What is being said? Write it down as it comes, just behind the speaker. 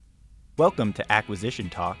Welcome to Acquisition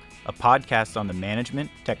Talk, a podcast on the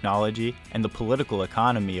management, technology, and the political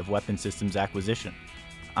economy of weapon systems acquisition.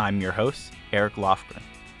 I'm your host, Eric Lofgren.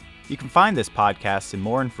 You can find this podcast and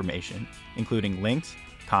more information, including links,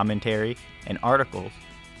 commentary, and articles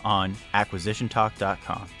on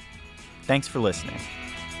acquisitiontalk.com. Thanks for listening.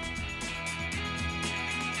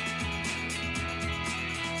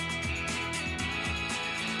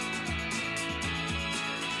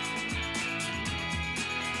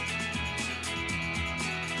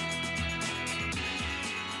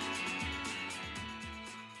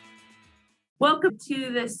 Welcome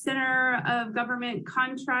to the Center of Government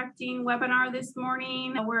Contracting webinar this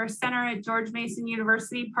morning. We're a center at George Mason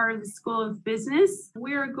University, part of the School of Business.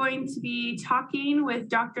 We're going to be talking with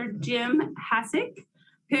Dr. Jim Hasek,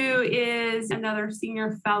 who is another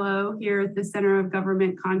senior fellow here at the Center of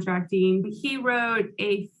Government Contracting. He wrote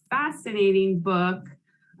a fascinating book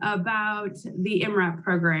about the MRAP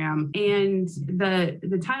program, and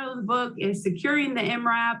the title of the book is Securing the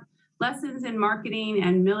MRAP: Lessons in Marketing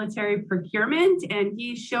and Military Procurement, and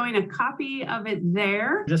he's showing a copy of it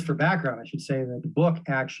there. Just for background, I should say that the book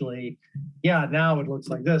actually, now it looks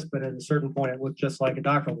like this, but at a certain point it looked just like a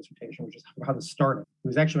doctoral dissertation, which is how this started. It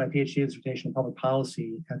was actually my PhD dissertation in public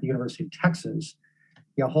policy at the University of Texas.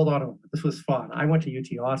 Hold on a minute. This was fun. I went to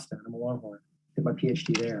UT Austin. I'm a Longhorn. Did my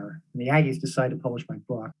PhD there. And the Aggies decided to publish my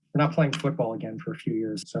book. They're not playing football again for a few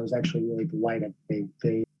years, so I was actually really delighted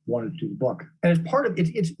they wanted to do the book. And as part of it,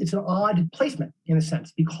 it's an odd placement in a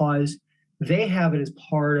sense, because they have it as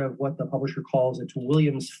part of what the publisher calls its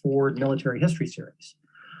Williams Ford Military History Series.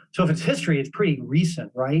 So if it's history, it's pretty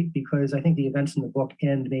recent, right? Because I think the events in the book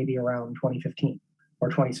end maybe around 2015 or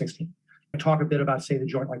 2016. I talk a bit about, say, the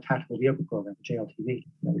Joint Light Tactical Vehicle Program, JLTV,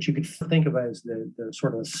 which you could think of as the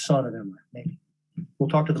sort of the son of MRAP, maybe. We'll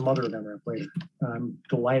talk to the mother of MRAP later. I'm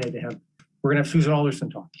delighted to we're going to have Susan Alderson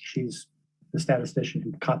talk. She's the statistician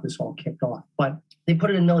who got this all kicked off. But they put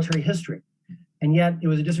it in military history. And yet it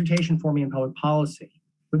was a dissertation for me in public policy.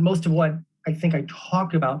 But most of what I think I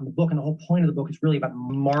talked about in the book, and the whole point of the book, is really about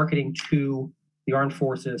marketing to the armed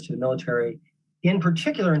forces, to the military, in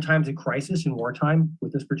particular in times of crisis and wartime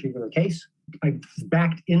with this particular case. I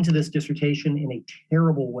backed into this dissertation in a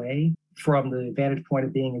terrible way from the vantage point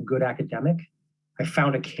of being a good academic. I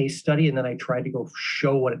found a case study and then I tried to go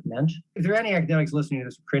show what it meant. If there are any academics listening to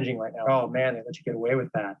this cringing right now, oh man, they let you get away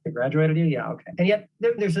with that. They graduated you? Yeah, okay. And yet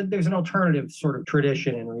there's an alternative sort of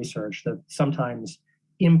tradition in research that sometimes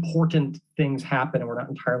important things happen and we're not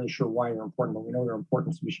entirely sure why they're important, but we know they're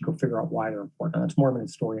important, so we should go figure out why they're important. And that's more of an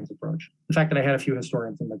historian's approach. The fact that I had a few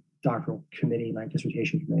historians in the doctoral committee, my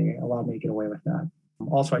dissertation committee, allowed me to get away with that.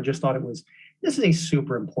 Also, I just thought this is a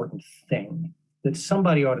super important thing that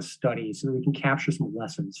somebody ought to study so that we can capture some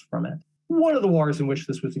lessons from it. One of the wars in which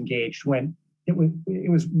this was engaged, when it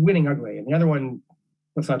was winning ugly, and the other one,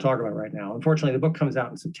 let's not talk about right now. Unfortunately, the book comes out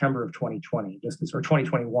in September of 2020, or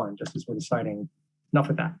 2021, just as we're deciding. Enough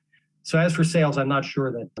with that. So as for sales, I'm not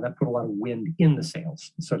sure that put a lot of wind in the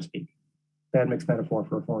sails, so to speak. Bad mixed metaphor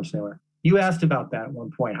for a former sailor. You asked about that at one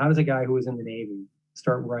point. How does a guy who was in the Navy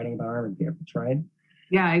start writing about armored vehicles, right?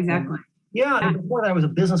 Yeah, exactly. And before that, I was a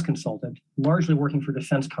business consultant, largely working for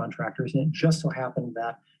defense contractors. And it just so happened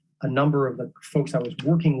that a number of the folks I was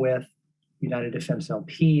working with, United Defense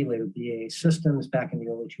LP, later BAE Systems, back in the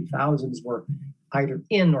early 2000s, were either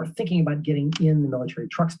in or thinking about getting in the military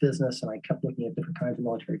trucks business. And I kept looking at different kinds of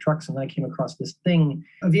military trucks. And then I came across this thing,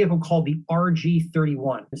 a vehicle called the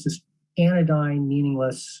RG31. This is anodyne,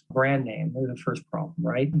 meaningless brand name. They're the first problem,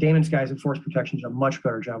 right? Damon's guys at Force Protection did a much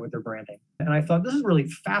better job with their branding. And I thought, this is really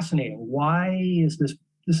fascinating. Why is this?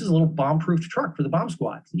 This is a little bomb-proof truck for the bomb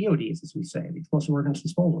squads, the EODs, as we say, the explosive ordnance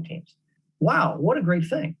disposal teams. Wow, what a great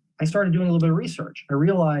thing. I started doing a little bit of research. I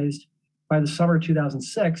realized by the summer of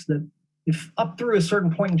 2006 that if up through a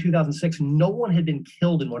certain point in 2006, no one had been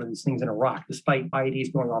killed in one of these things in Iraq, despite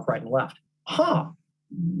IEDs going off right and left.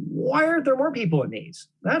 Why aren't there more people in these?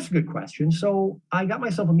 That's a good question. So I got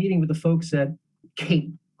myself a meeting with the folks at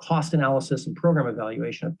CAPE, Cost Analysis and Program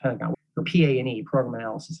Evaluation at Pentagon, or PA&E, Program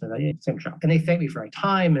Analysis and Evaluation, same shop. And they thanked me for my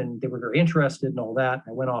time and they were very interested and all that.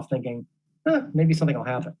 I went off thinking, maybe something will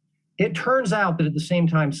happen. It turns out that at the same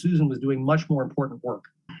time, Susan was doing much more important work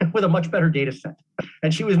with a much better data set.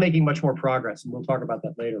 And she was making much more progress. And we'll talk about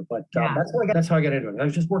that later. But that's how I got into it. I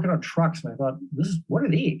was just working on trucks and I thought, what are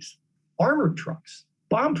these? Armored trucks.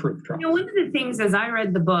 Bomb-proof trucks. One of the things as I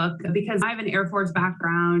read the book, because I have an Air Force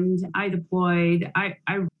background, I deployed, I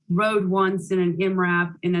rode once in an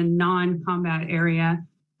MRAP in a non-combat area,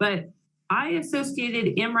 but I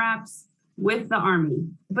associated MRAPs with the Army.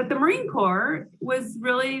 But the Marine Corps was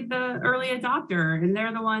really the early adopter, and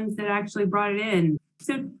they're the ones that actually brought it in.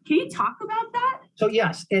 So can you talk about that? So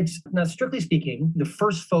yes, it's now strictly speaking, the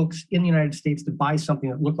first folks in the United States to buy something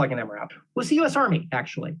that looked like an MRAP was the US Army,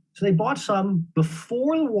 actually. So they bought some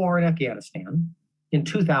before the war in Afghanistan in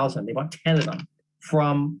 2000. They bought 10 of them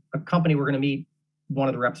from a company. We're going to meet one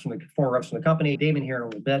of the reps from the former reps from the company, Damon, here in a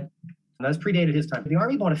little bit. And that's predated his time. The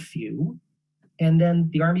Army bought a few, and then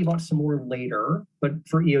the Army bought some more later, but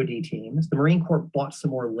for EOD teams. The Marine Corps bought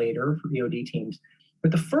some more later for EOD teams.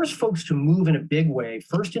 But the first folks to move in a big way,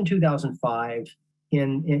 first in 2005,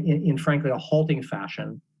 in frankly a halting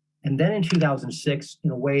fashion, and then in 2006 in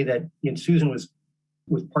a way that Susan was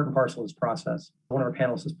part and parcel of this process. One of our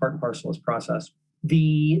panelists was part and parcel of this process.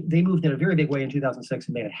 They moved in a very big way in 2006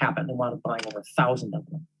 and made it happen. They wound up buying over 1,000 of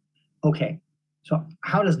them. Okay, so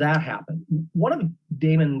how does that happen? One of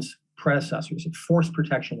Damon's predecessors at Force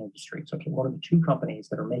Protection Industries, okay, one of the two companies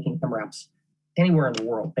that are making MRAPs anywhere in the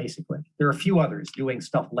world, basically. There are a few others doing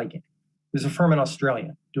stuff like it. There's a firm in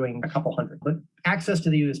Australia doing a couple hundred, but access to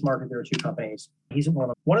the US market, there are two companies. He's at one of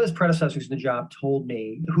them. One of his predecessors in the job told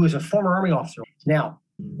me, who is a former Army officer. Now,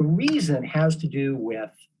 the reason has to do with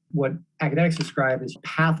what academics describe as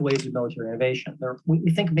pathways of military innovation.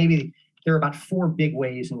 We think maybe there are about 4 big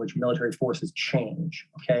ways in which military forces change,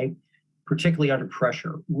 okay, particularly under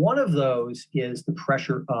pressure. One of those is the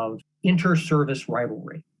pressure of inter-service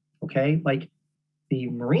rivalry, okay? Like the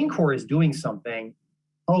Marine Corps is doing something,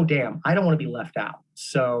 oh, damn, I don't want to be left out.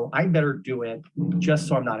 So I better do it just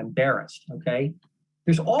so I'm not embarrassed, okay?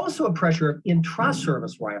 There's also a pressure of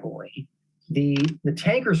intra-service rivalry. The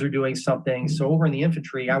tankers are doing something, so over in the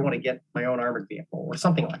infantry, I want to get my own armored vehicle or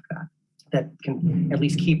something like that can at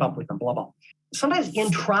least keep up with them, blah, blah. Sometimes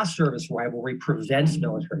intra-service rivalry prevents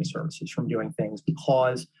military services from doing things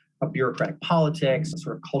because of bureaucratic politics,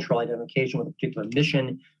 sort of cultural identification with a particular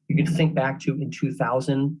mission. You can think back to in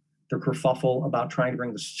 2000, the kerfuffle about trying to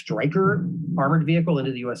bring the Stryker armored vehicle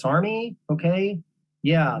into the US Army, okay?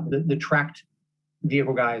 Yeah, the tracked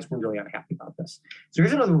vehicle guys were really unhappy about this. So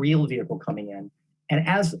here's another real vehicle coming in. And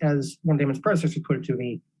as one of Damon's predecessors put it to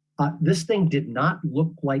me, this thing did not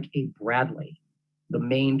look like a Bradley, the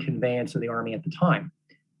main conveyance of the Army at the time.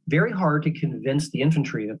 Very hard to convince the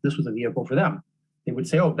infantry that this was a vehicle for them. They would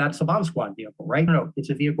say, oh, that's a bomb squad vehicle, right? No,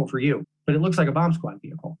 it's a vehicle for you, but it looks like a bomb squad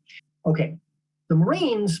vehicle. Okay, the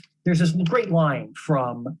Marines, there's this great line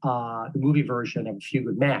from the movie version of A Few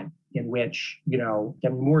Good Men in which, Demi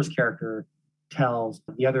Moore's character tells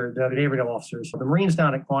the other naval officers, the Marines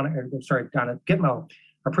down at Gitmo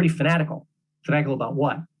are pretty fanatical. Fanatical about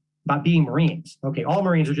what? About being Marines. Okay, all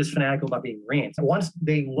Marines are just fanatical about being Marines. Once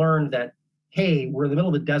they learn that, hey, we're in the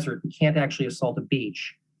middle of the desert, we can't actually assault a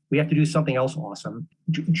beach, we have to do something else awesome,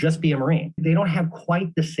 just be a Marine. They don't have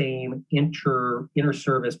quite the same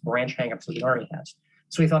inter-service branch hangups that the Army has.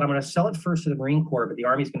 So he thought, I'm going to sell it first to the Marine Corps, but the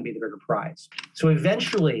Army's going to be the bigger prize. So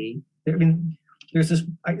eventually, there's this,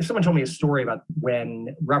 someone told me a story about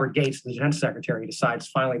when Robert Gates, the defense secretary, decides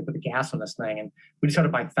finally to put the gas on this thing, and we decided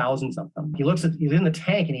to buy thousands of them. He's in the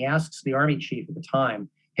tank and he asks the Army chief at the time,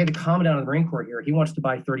 hey, the commandant of the Marine Corps here, he wants to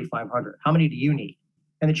buy 3,500. How many do you need?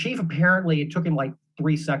 And the chief apparently, it took him like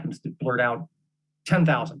 3 seconds to blurt out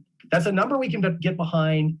 10,000. That's a number we can get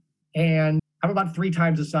behind, and I'm about 3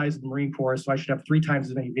 times the size of the Marine Corps, so I should have 3 times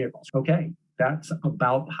as many vehicles. Okay, that's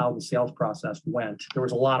about how the sales process went. There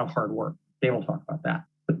was a lot of hard work. They will talk about that.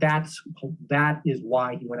 But that is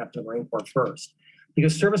why he went after the Marine Corps first.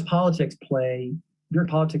 Because service politics play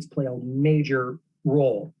a major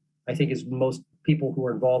role, I think, as most people who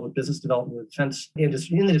are involved with business development in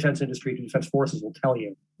the defense industry, to defense forces will tell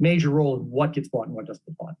you. Major role in what gets bought and what doesn't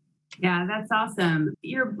get bought. Yeah, that's awesome.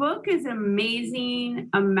 Your book is an amazing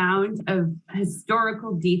amount of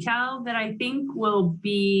historical detail that I think will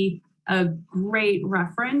be a great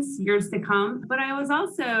reference years to come. But I was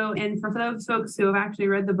also, and for those folks who have actually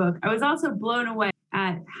read the book, I was also blown away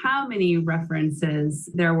at how many references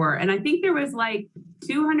there were. And I think there was like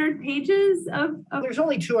 200 pages of... There's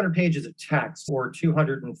only 200 pages of text, or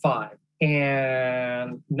 205.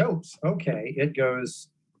 And notes. Okay, it goes,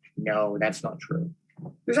 no, that's not true.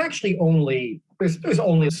 There's actually only, there's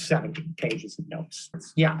only 70 pages of notes.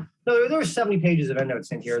 Yeah, no, there were 70 pages of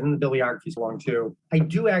endnotes in here, and then the bibliography's long too. I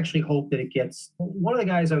do actually hope that it gets, one of the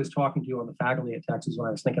guys I was talking to on the faculty at Texas when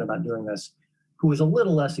I was thinking about doing this, who was a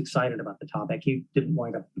little less excited about the topic, he didn't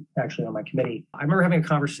wind up actually on my committee. I remember having a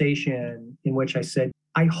conversation in which I said,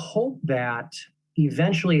 I hope that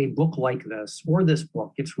eventually a book like this, or this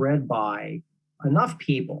book, gets read by enough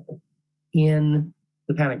people in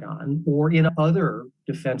the Pentagon or in other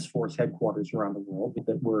defense force headquarters around the world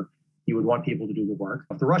that you would want people to do the work.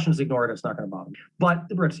 If the Russians ignore it, it's not going to bother them. But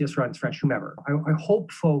the Brits, the Australians, French, whomever. I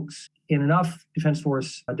hope folks in enough defense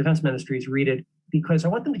ministries read it because I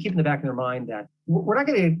want them to keep in the back of their mind that we're not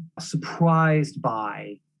going to get surprised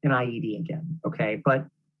by an IED again, okay? But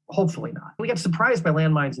hopefully not. We get surprised by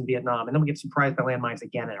landmines in Vietnam, and then we get surprised by landmines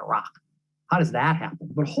again in Iraq. How does that happen?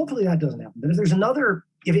 But hopefully that doesn't happen. But if there's another,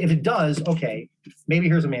 if it does, okay, maybe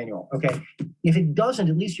here's a manual, okay? If it doesn't,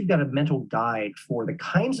 at least you've got a mental guide for the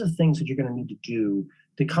kinds of things that you're going to need to do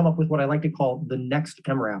to come up with what I like to call the next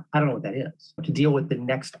MRAP. I don't know what that is, to deal with the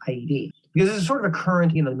next IED. Because there's sort of a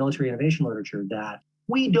current, the military innovation literature that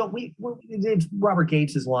it's Robert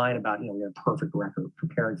Gates' line about, we have a perfect record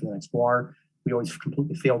preparing for the next war. We always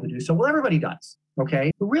completely fail to do so. Well, everybody does,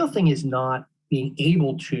 okay? The real thing is not being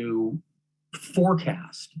able to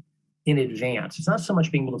forecast in advance. It's not so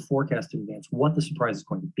much being able to forecast in advance what the surprise is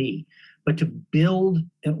going to be, but to build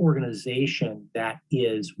an organization that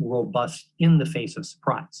is robust in the face of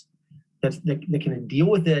surprise, that can deal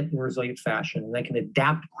with it in a resilient fashion, and that can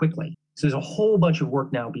adapt quickly. So there's a whole bunch of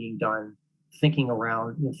work now being done thinking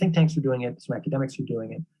around, think tanks are doing it, some academics are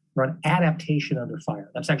doing it, around adaptation under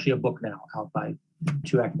fire. That's actually a book now out by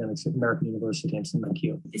two academics at American University and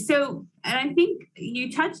MIQ. So, and I think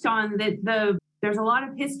you touched on that there's a lot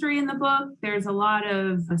of history in the book. There's a lot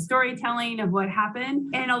of storytelling of what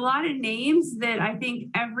happened and a lot of names that I think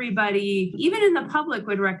everybody, even in the public,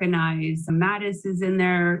 would recognize. Mattis is in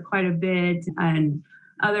there quite a bit, and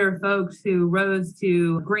other folks who rose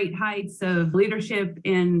to great heights of leadership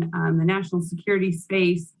in the national security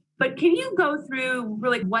space. But can you go through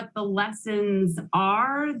really what the lessons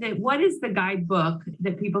are? What is the guidebook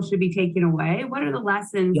that people should be taking away? What are the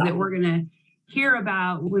lessons that we're going to hear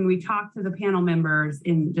about when we talk to the panel members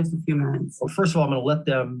in just a few minutes? Well, first of all, I'm going to let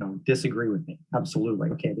them disagree with me.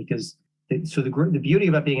 Absolutely. Okay. Because the beauty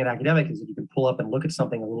about being an academic is that you can pull up and look at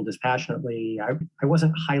something a little dispassionately. I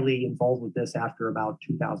wasn't highly involved with this after about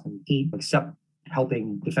 2008, except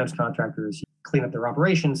helping defense contractors clean up their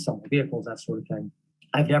operations, sell their vehicles, that sort of thing.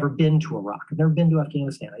 I've never been to Iraq. I've never been to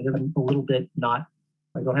Afghanistan. I'm a little bit I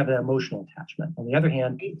don't have that emotional attachment. On the other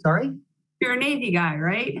hand, sorry? You're a Navy guy,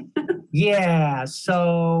 right? Yeah.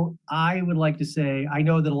 So I would like to say, I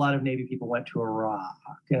know that a lot of Navy people went to Iraq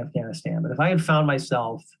and Afghanistan, but if I had found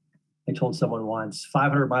myself, I told someone once,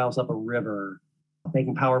 500 miles up a river,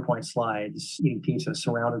 making PowerPoint slides, eating pizza,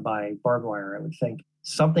 surrounded by barbed wire, I would think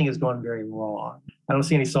something is going very wrong. I don't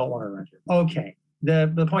see any salt water around here. Okay.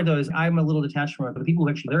 The point, though, is I'm a little detached from it, but the people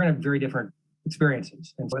who actually, they're going to have very different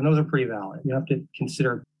experiences. And those are pretty valid. You have to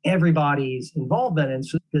consider everybody's involvement. And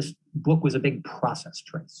so this book was a big process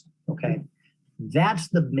trace. Okay. That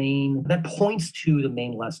points to the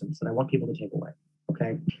main lessons that I want people to take away.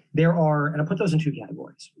 Okay. There are, and I put those in two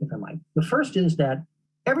categories, if I might. The first is that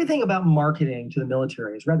everything about marketing to the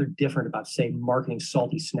military is rather different about, say, marketing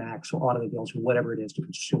salty snacks or automobiles or whatever it is to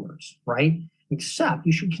consumers, right? Except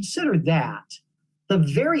you should consider that the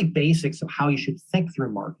very basics of how you should think through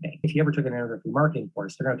marketing. If you ever took an introductory marketing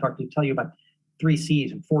course, they're going to tell you about 3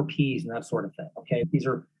 C's and 4 P's and that sort of thing. Okay, these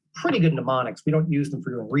are pretty good mnemonics. We don't use them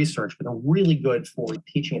for doing research, but they're really good for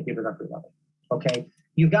teaching at the introductory level. Okay,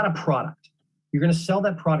 you've got a product. You're going to sell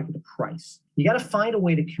that product at a price. You got to find a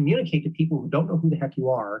way to communicate to people who don't know who the heck you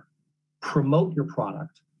are, promote your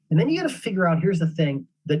product, and then you got to figure out, here's the thing,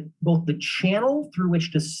 that both the channel through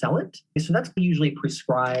which to sell it. So that's usually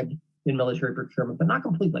prescribed in military procurement, but not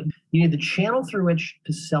completely. You need the channel through which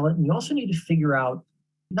to sell it. And you also need to figure out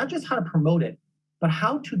not just how to promote it, but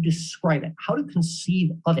how to describe it, how to conceive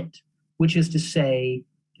of it, which is to say,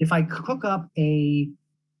 if I cook up a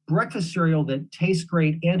breakfast cereal that tastes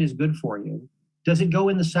great and is good for you, does it go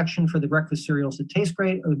in the section for the breakfast cereals that taste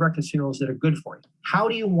great or the breakfast cereals that are good for you? How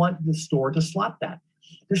do you want the store to slot that?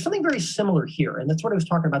 There's something very similar here, and that's what I was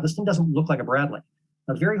talking about. This thing doesn't look like a Bradley.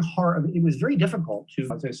 It was very difficult to,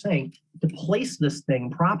 as I was saying, to place those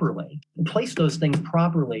things properly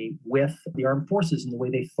with the armed forces in the way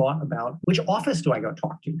they thought about which office do I go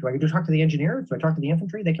talk to? Do I go talk to the engineers? Do I talk to the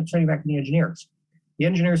infantry? They kept sending back to the engineers. The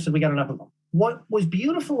engineers said, we got enough of them. What was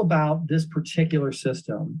beautiful about this particular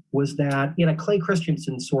system was that in a Clay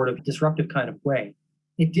Christensen sort of disruptive kind of way,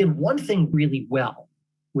 it did one thing really well,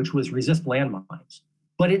 which was resist landmines.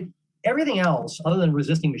 But everything else, other than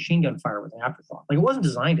resisting machine gun fire, was an afterthought. Like, it wasn't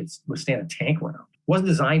designed to withstand a tank round. It wasn't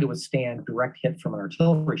designed to withstand direct hit from an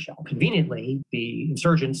artillery shell. Conveniently, the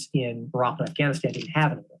insurgents in Iraq and Afghanistan didn't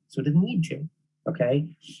have anything, so it didn't need to. Okay,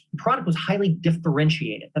 the product was highly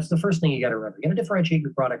differentiated. That's the first thing you got to remember. You got to differentiate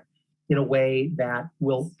your product in a way that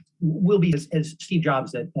will be, as Steve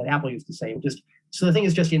Jobs at Apple used to say, so the thing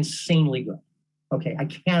is just insanely good. Okay, I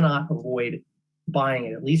cannot avoid buying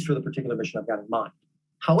it, at least for the particular mission I've got in mind.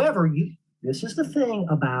 However, this is the thing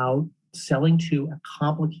about selling to a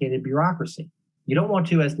complicated bureaucracy. You don't want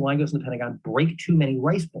to, as the line goes in the Pentagon, break too many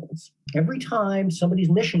rice bowls. Every time somebody's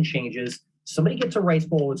mission changes, somebody gets a rice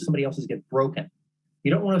bowl and somebody else's get broken.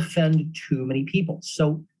 You don't want to offend too many people.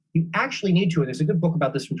 So you actually need to, and there's a good book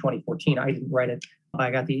about this from 2014. I didn't write it. I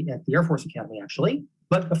got at the Air Force Academy, actually.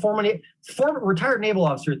 But the former retired naval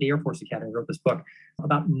officer at the Air Force Academy wrote this book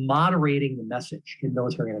about moderating the message in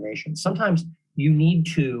military innovation. Sometimes you need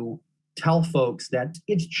to tell folks that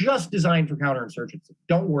it's just designed for counterinsurgency.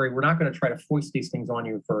 Don't worry, we're not going to try to foist these things on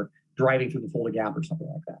you for driving through the Fulda Gap or something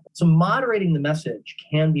like that. So moderating the message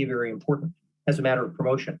can be very important as a matter of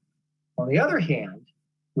promotion. On the other hand,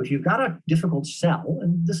 if you've got a difficult sell,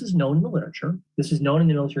 and this is known in the literature, this is known in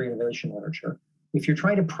the military innovation literature, if you're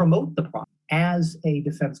trying to promote the product as a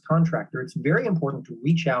defense contractor, it's very important to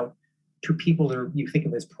reach out to people that you think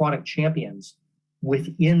of as product champions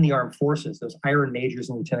within the armed forces, those iron majors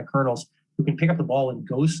and lieutenant colonels who can pick up the ball and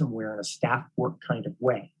go somewhere in a staff work kind of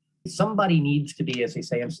way. Somebody needs to be, as they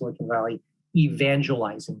say in Silicon Valley,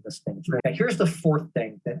 evangelizing this thing. Now, here's the fourth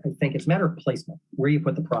thing that I think it's a matter of placement, where you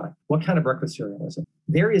put the product. What kind of breakfast cereal is it?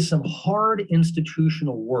 There is some hard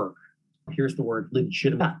institutional work. Here's the word,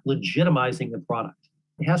 legitimizing the product.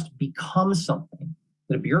 It has to become something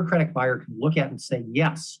that a bureaucratic buyer can look at and say,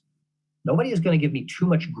 yes, nobody is going to give me too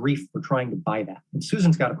much grief for trying to buy that. And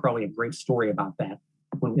Susan's got probably a great story about that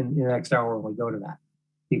in the next hour when we go to that.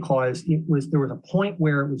 Because there was a point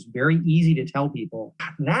where it was very easy to tell people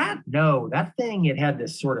that thing, it had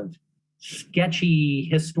this sort of sketchy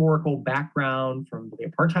historical background from the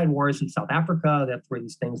apartheid wars in South Africa. That's where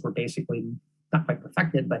these things were basically not quite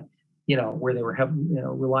perfected, but where they were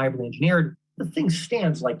reliably engineered. The thing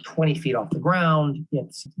stands like 20 feet off the ground.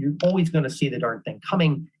 You're always going to see the darn thing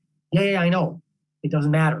coming. Yeah, I know. It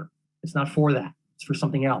doesn't matter. It's not for that. It's for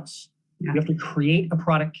something else. Yeah. You have to create a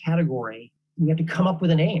product category. We have to come up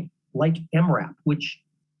with a name like MRAP, which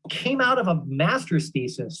came out of a master's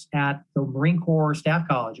thesis at the Marine Corps Staff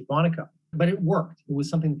College at Monaco. But it worked. It was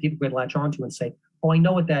something that people could latch onto and say, oh, I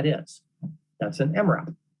know what that is. That's an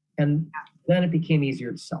MRAP. And then it became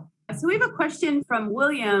easier to sell. So we have a question from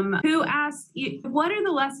William who asked, what are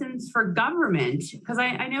the lessons for government? Because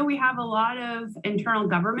I know we have a lot of internal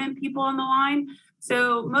government people on the line.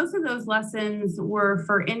 So most of those lessons were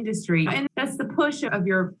for industry. And that's the push of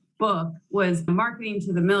your book, was marketing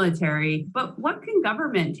to the military. But what can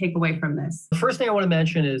government take away from this? The first thing I want to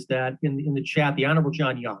mention is that in the chat, the Honorable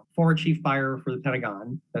John Young, former chief buyer for the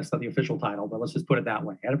Pentagon, that's not the official title, but let's just put it that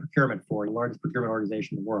way, had a procurement for the largest procurement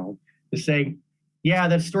organization in the world, is saying, yeah,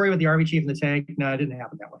 that story with the Army chief in the tank, no, it didn't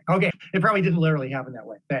happen that way. Okay, it probably didn't literally happen that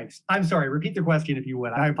way. Thanks. I'm sorry. Repeat the question if you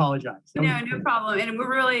would. I apologize. No problem. And we're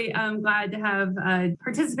really glad to have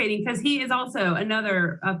participating, because he is also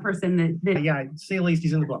another person that yeah, say at least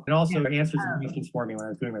he's in the book. And also answered some questions for me when I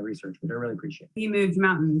was doing my research, which I really appreciate. He moved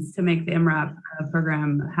mountains to make the MRAP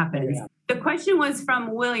program happen. Yeah. The question was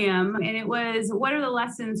from William, and it was, what are the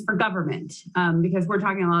lessons for government? Because we're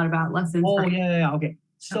talking a lot about lessons. Oh, yeah. Okay.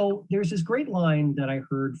 So there's this great line that I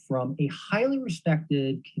heard from a highly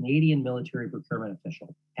respected Canadian military procurement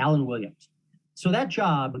official, Alan Williams. So that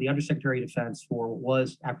job, the Undersecretary of Defense for what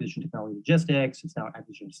was Acquisition Technology Logistics, it's now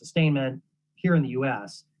Acquisition Sustainment here in the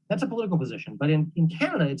US, that's a political position. But in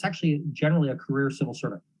Canada, it's actually generally a career civil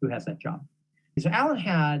servant who has that job. So Alan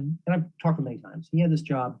had, and I've talked to him many times, he had this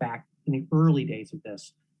job back in the early days of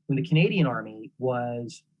this, when the Canadian Army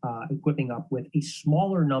was equipping up with a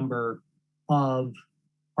smaller number of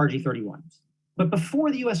RG-31s. But before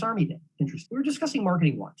the U.S. Army did, interesting. We were discussing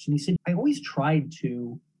marketing once, and he said, I always tried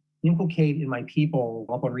to inculcate in my people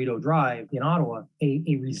up on Rideau Drive in Ottawa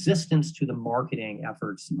a resistance to the marketing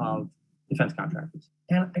efforts of defense contractors.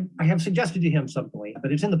 And I have suggested to him something,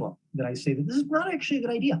 but it's in the book, that I say that this is not actually a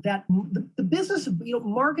good idea. That the business of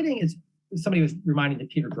marketing is, somebody was reminding me,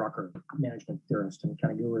 Peter Drucker, management theorist and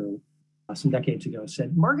kind of guru, some decades ago,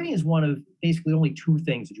 said marketing is one of basically only two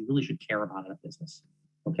things that you really should care about in a business.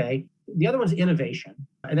 Okay. The other one's innovation.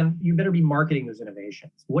 And then you better be marketing those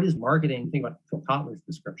innovations. What is marketing? Think about Phil Kotler's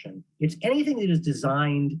description. It's anything that is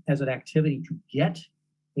designed as an activity to get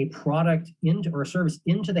a product into or a service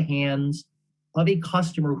into the hands of a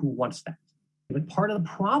customer who wants that. But part of the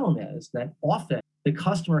problem is that often the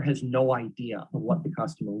customer has no idea of what the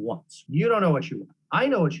customer wants. You don't know what you want. I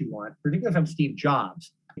know what you want, particularly if I'm Steve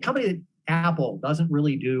Jobs. A company that Apple doesn't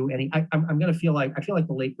really do any, I feel like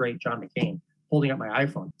the late, great John McCain holding up my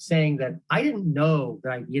iPhone, saying that I didn't know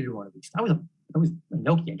that I needed one of these. I was a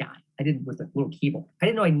Nokia guy. I didn't, with the little keyboard. I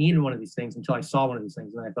didn't know I needed one of these things until I saw one of these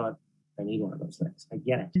things, and I thought, I need one of those things. I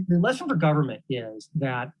get it. The lesson for government is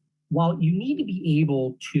that while you need to be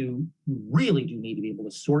able to, you really do need to be able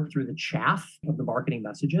to sort through the chaff of the marketing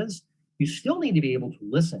messages, you still need to be able to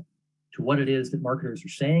listen to what it is that marketers are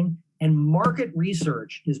saying. And market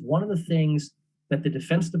research is one of the things that the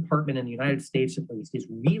Defense Department in the United States, at least, is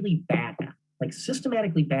really bad at, like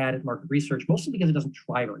systematically bad at market research, mostly because it doesn't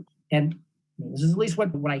try very. And this is at least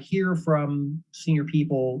what I hear from senior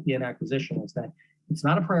people in acquisition is that it's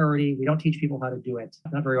not a priority. We don't teach people how to do it,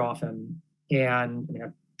 not very often. And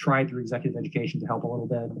I've tried through executive education to help a little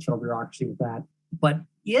bit in the federal bureaucracy with that. But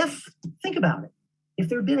think about it, if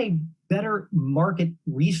there had been a better market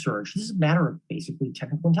research, this is a matter of basically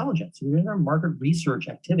technical intelligence. We were in our market research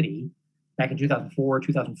activity back in 2004,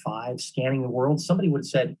 2005, scanning the world. Somebody would have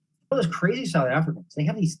said, oh, those crazy South Africans, they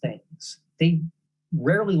have these things. They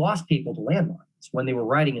rarely lost people to landmines when they were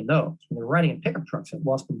riding in those. When they were riding in pickup trucks, it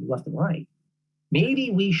lost them left and right.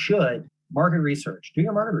 Maybe we should market research, do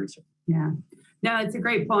your market research. Yeah. No, it's a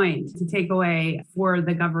great point to take away for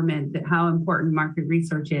the government that how important market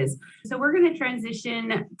research is. So we're going to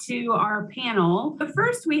transition to our panel. But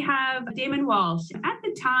first, we have Damon Walsh. At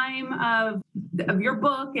the time of your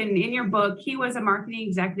book and in your book, he was a marketing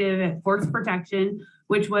executive at Force Protection,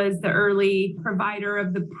 which was the early provider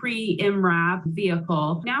of the pre-MRAP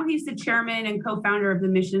vehicle. Now he's the chairman and co-founder of the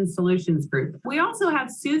Mission Solutions Group. We also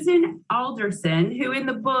have Susan Alderson, who in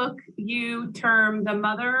the book you term the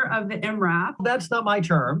mother of the MRAP. That's not my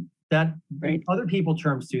term. That other people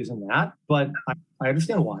term Susan that, but I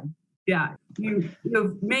understand why. Yeah, you've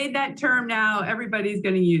made that term now. Everybody's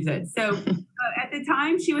going to use it. So at the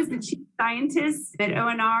time, she was the chief scientist at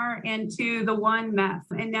ONR and to the One MEF.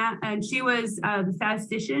 And she was the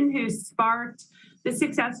statistician who sparked the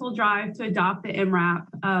successful drive to adopt the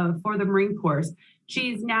MRAP for the Marine Corps.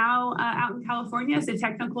 She's now out in California as the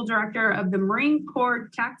technical director of the Marine Corps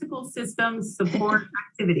Tactical Systems Support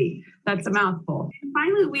Activity. That's a mouthful. And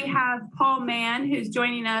finally, we have Paul Mann, who's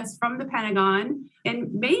joining us from the Pentagon.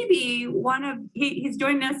 And maybe he's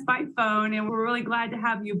joining us by phone, and we're really glad to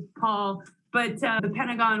have you, Paul. But the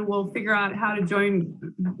Pentagon will figure out how to join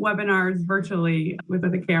webinars virtually with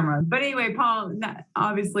a camera. But anyway, Paul,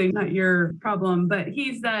 obviously not your problem, but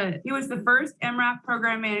he was the first MRAP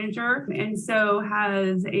program manager, and so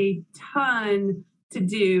has a ton to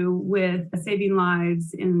do with saving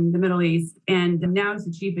lives in the Middle East, and now is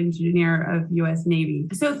the chief engineer of U.S. Navy.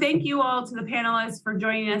 So thank you all to the panelists for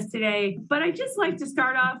joining us today. But I'd just like to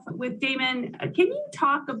start off with Damon. Can you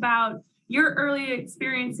talk about your early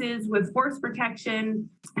experiences with Force Protection,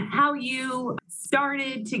 how you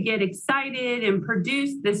started to get excited and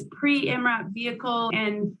produce this pre-MRAP vehicle,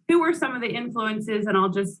 and who were some of the influences, and I'll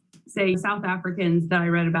just say South Africans that I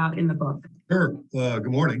read about in the book? Sure. Good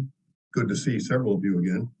morning. Good to see several of you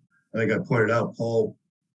again. I think I pointed out, Paul,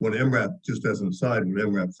 when MRAP, just as an aside, when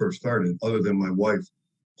MRAP first started, other than my wife,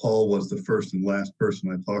 Paul was the first and last person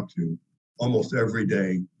I talked to almost every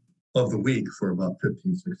day of the week for about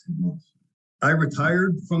 15, 16 months. I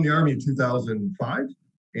retired from the Army in 2005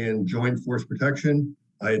 and joined Force Protection.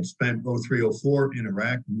 I had spent 03-04 in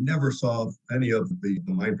Iraq, never saw any of the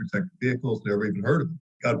mine protected vehicles, never even heard of them.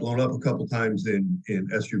 Got blown up a couple times in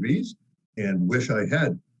SUVs and wish I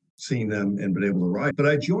had seen them and been able to ride. But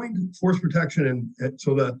I joined Force Protection, and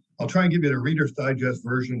so I'll try and give you the Reader's Digest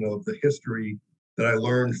version of the history that I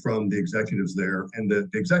learned from the executives there. And the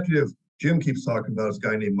executive Jim keeps talking about is a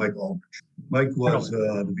guy named Mike Aldrich. Mike was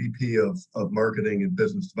the VP of marketing and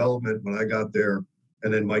business development when I got there.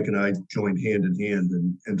 And then Mike and I joined hand in hand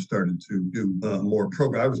and started to do more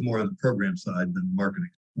program. I was more on the program side than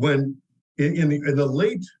marketing. When in the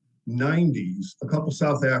late 90s, a couple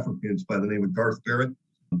South Africans by the name of Garth Barrett,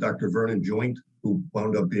 Dr. Vernon Joint, who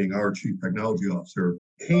wound up being our chief technology officer,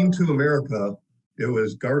 came to America. It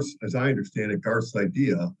was Garth's, as I understand it, Garth's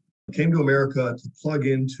idea, came to America to plug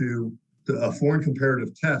into a foreign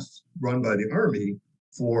comparative test run by the Army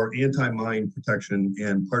for anti-mine protection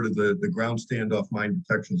and part of the ground standoff mine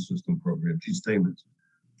protection system program, GSTAMIS,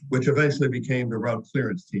 which eventually became the route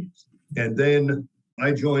clearance teams. And then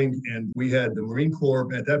I joined, and we had the Marine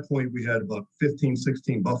Corps. At that point, we had about 15,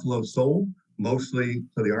 16 Buffaloes sold, mostly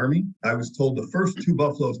to the Army. I was told the first 2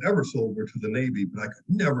 Buffaloes ever sold were to the Navy, but I could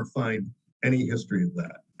never find any history of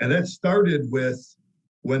that. And that started with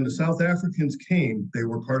when the South Africans came, they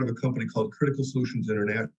were part of a company called Critical Solutions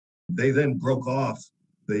International. They then broke off.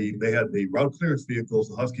 They had the route clearance vehicles,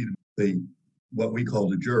 the Husky, what we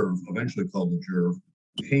called the JERV, eventually called the JERV,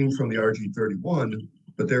 came from the RG-31,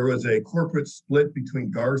 but there was a corporate split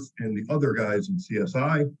between Garth and the other guys in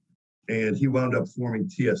CSI, and he wound up forming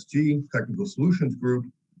TSG, Technical Solutions Group,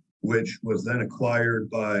 which was then acquired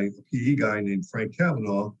by a PE guy named Frank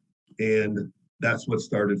Cavanaugh, and that's what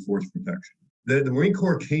started Force Protection. The Marine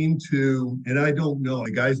Corps came to, and I don't know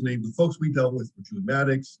the guy's name, the folks we dealt with were Jude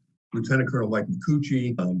Maddox, Lieutenant Colonel Mike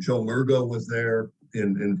McCucci, Joe Murgo was there.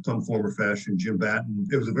 in some form or fashion, Jim Batten.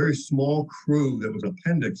 It was a very small crew that was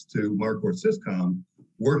appendix to Marquardt Syscom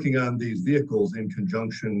working on these vehicles in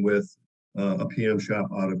conjunction with a PM shop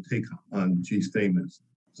out of TACOM on G. Stamens.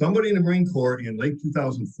 Somebody in the Marine Corps in late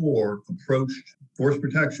 2004 approached Force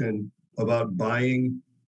Protection about buying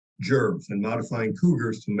JERVs and modifying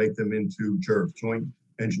Cougars to make them into JERVs, Joint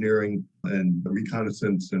Engineering and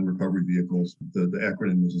Reconnaissance and Recovery Vehicles. The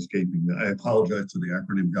acronym is escaping me. I apologize to the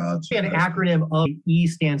acronym gods. An acronym of E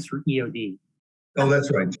stands for EOD. Oh,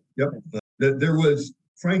 that's right. Yep. There was,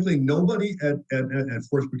 frankly, nobody at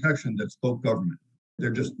Force Protection that spoke government.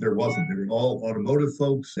 There wasn't. They were all automotive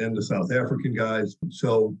folks and the South African guys.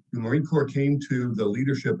 So the Marine Corps came to the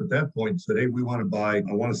leadership at that point and said, hey, we want to buy,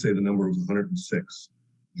 I want to say the number was 106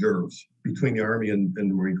 JERVs between the Army and the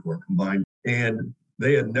Marine Corps combined. And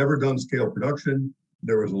they had never done scale production.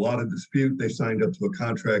 There was a lot of dispute. They signed up to a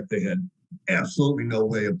contract they had absolutely no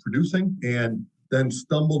way of producing, and then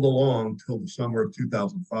stumbled along till the summer of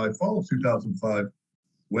 2005, fall of 2005,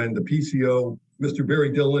 when the PCO, Mr.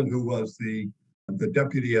 Barry Dillon, who was the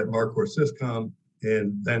deputy at Marquardt Syscom,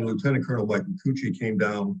 and then Lieutenant Colonel Mike McCucci came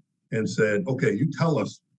down and said, okay, you tell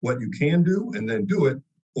us what you can do and then do it,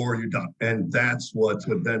 or you're done. And that's what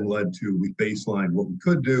then led to, we baselined what we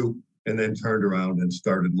could do and then turned around and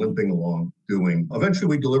started limping along doing. Eventually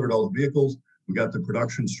we delivered all the vehicles, we got the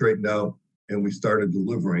production straightened out, and we started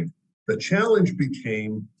delivering. The challenge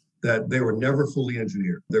became that they were never fully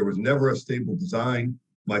engineered. There was never a stable design.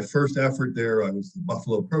 My first effort there, I was the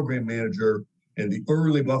Buffalo program manager, and the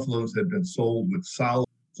early Buffaloes had been sold with solid,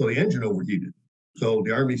 so the engine overheated. So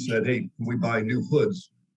the Army said, hey, can we buy new hoods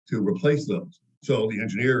to replace those? So the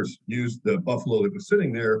engineers used the Buffalo that was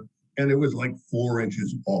sitting there, and it was like 4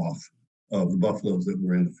 inches off of the Buffaloes that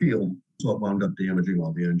were in the field. So it wound up damaging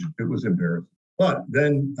all the engine. It was embarrassing. But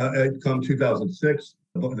then come 2006,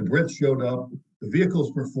 the Brits showed up, the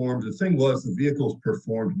vehicles performed. The thing was, the vehicles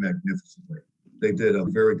performed magnificently. They did a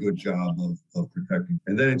very good job of protecting.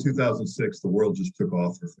 And then in 2006, the world just took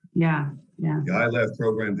off. Yeah. The ILAV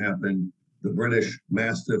program happened, the British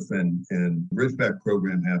Mastiff and Ridgeback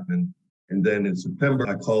program happened. And then in September,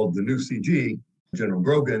 I called the new CG, General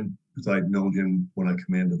Grogan, because I'd known him when I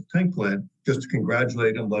commanded the tank plant, just to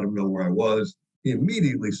congratulate him, let him know where I was. He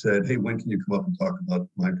immediately said, hey, when can you come up and talk about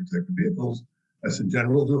mine protected vehicles? I said,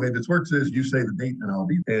 General, the way this works is you say the date and I'll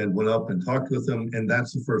be there. And went up and talked with him. And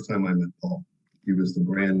that's the first time I met Paul. He was the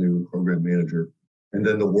brand new program manager. And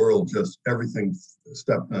then the world just, everything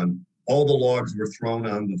stepped on. All the logs were thrown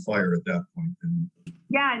on the fire at that point.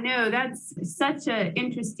 Yeah, no, that's such an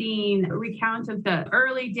interesting recount of the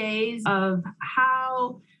early days of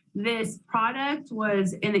how this product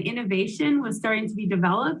was, and the innovation was starting to be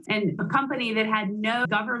developed, and a company that had no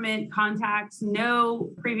government contacts, no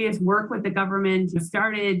previous work with the government,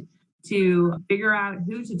 started to figure out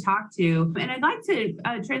who to talk to. And I'd like to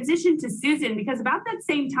transition to Susan, because about that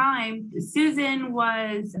same time, Susan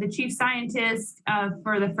was the chief scientist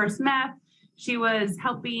for the first MEF. She was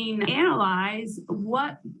helping analyze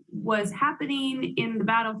what was happening in the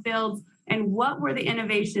battlefields and what were the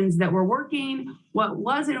innovations that were working, what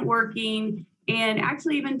wasn't working, and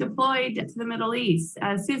actually even deployed to the Middle East.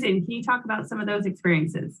 Susan, can you talk about some of those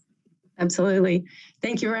experiences? Absolutely.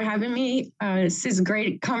 Thank you for having me. This is a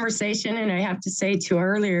great conversation. And I have to say to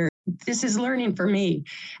earlier, this is learning for me.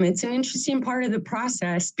 It's an interesting part of the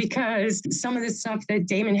process because some of the stuff that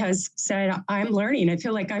Damon has said, I'm learning. I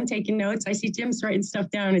feel like I'm taking notes. I see Jim's writing stuff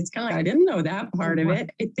down. It's kind of like, I didn't know that part of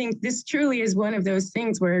it. I think this truly is one of those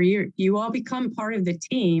things where you all become part of the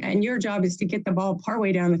team, and your job is to get the ball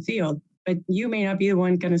partway down the field, but you may not be the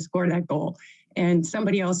one going to score that goal, and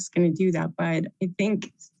somebody else is going to do that. But I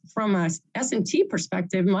think from a S&T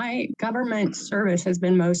perspective, my government service has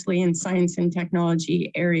been mostly in science and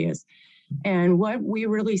technology areas. And what we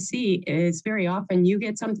really see is very often you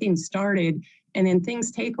get something started and then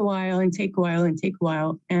things take a while and take a while and take a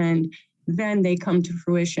while, and then they come to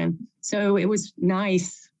fruition. So it was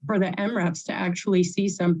nice for the MREPs to actually see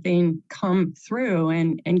something come through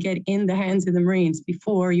and get in the hands of the Marines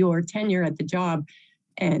before your tenure at the job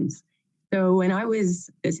ends. So when I was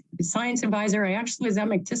the science advisor, I actually was at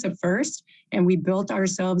MCTISA first, and we built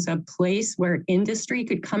ourselves a place where industry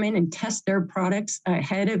could come in and test their products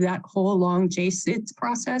ahead of that whole long JSIDS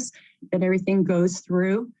process that everything goes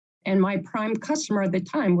through. And my prime customer at the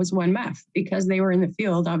time was 1MEF, because they were in the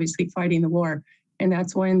field, obviously fighting the war. And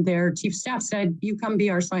that's when their chief staff said, you come be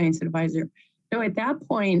our science advisor. So at that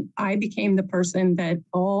point, I became the person that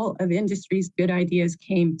all of industry's good ideas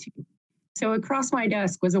came to. So across my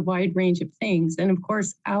desk was a wide range of things. And of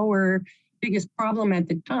course, our biggest problem at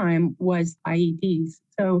the time was IEDs.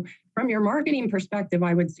 So from your marketing perspective,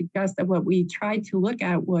 I would suggest that what we tried to look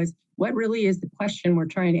at was what really is the question we're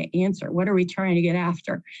trying to answer? What are we trying to get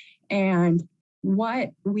after? And what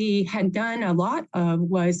we had done a lot of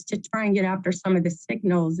was to try and get after some of the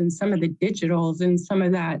signals and some of the digitals and some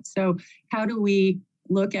of that. So how do we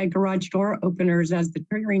look at garage door openers as the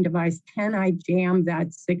triggering device? Can I jam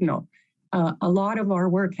that signal? A lot of our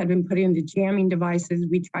work had been put into jamming devices.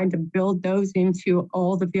 We tried to build those into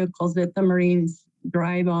all the vehicles that the Marines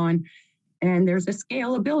drive on. And there's a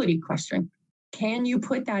scalability question. Can you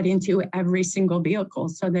put that into every single vehicle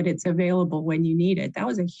so that it's available when you need it? That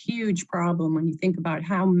was a huge problem when you think about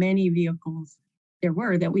how many vehicles there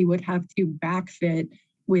were that we would have to backfit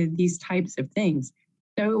with these types of things.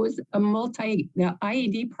 So it was the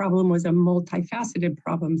IED problem was a multifaceted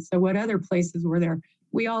problem. So what other places were there?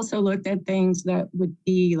 We also looked at things that would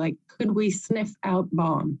be like, could we sniff out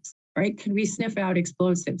bombs, right? Could we sniff out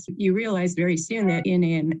explosives? You realize very soon that in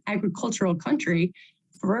an agricultural country,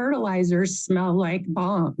 fertilizers smell like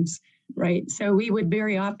bombs, right? So we would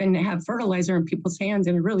very often have fertilizer in people's hands,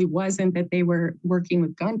 and it really wasn't that they were working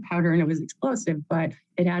with gunpowder and it was explosive, but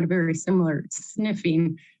it had a very similar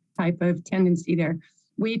sniffing type of tendency there.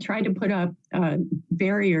 We tried to put up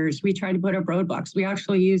barriers. We tried to put up roadblocks. We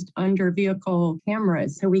actually used under vehicle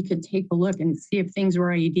cameras so we could take a look and see if things were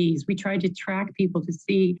IEDs. We tried to track people to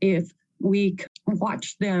see if we could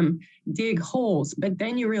watch them dig holes. But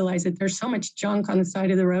then you realize that there's so much junk on the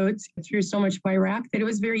side of the roads through so much by rack that it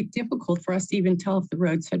was very difficult for us to even tell if the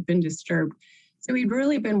roads had been disturbed. So we'd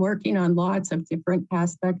really been working on lots of different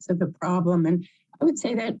aspects of the problem. And I would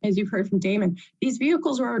say that, as you've heard from Damon, these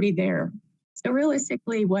vehicles were already there. So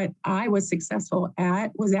realistically, what I was successful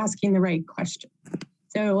at was asking the right question.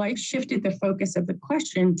 So I shifted the focus of the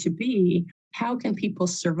question to be, how can people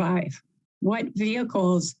survive? What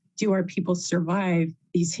vehicles do our people survive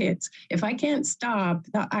these hits? If I can't stop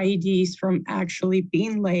the IEDs from actually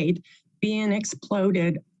being laid, being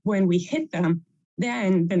exploded when we hit them,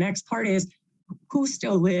 then the next part is, who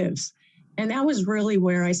still lives? And that was really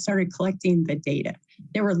where I started collecting the data.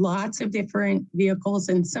 There were lots of different vehicles,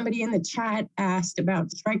 and somebody in the chat asked about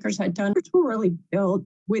Strykers had done, which were really built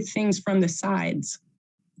with things from the sides,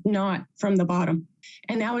 not from the bottom.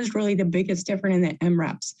 And that was really the biggest difference in the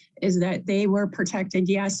MRAPs, is that they were protected,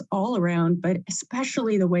 yes, all around, but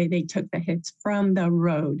especially the way they took the hits from the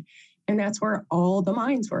road. And that's where all the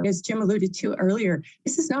mines were. As Jim alluded to earlier,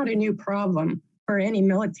 this is not a new problem for any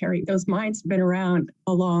military. Those mines have been around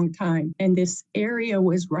a long time, and this area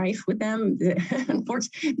was rife with them.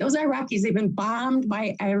 Unfortunately, those Iraqis, they've been bombed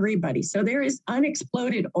by everybody. So there is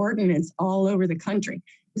unexploded ordnance all over the country.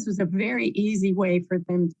 This was a very easy way for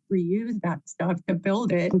them to reuse that stuff, to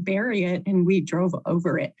build it and bury it, and we drove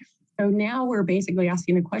over it. So now we're basically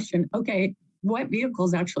asking the question, okay, what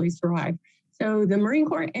vehicles actually survive? So the Marine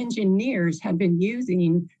Corps engineers have been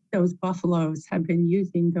using those Buffaloes, have been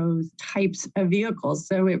using those types of vehicles.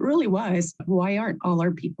 So it really was, why aren't all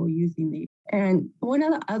our people using these? And one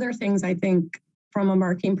of the other things I think from a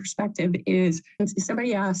marketing perspective is,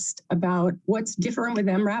 somebody asked about what's different with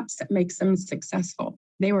MRAPs that makes them successful.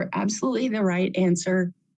 They were absolutely the right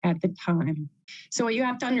answer at the time. So what you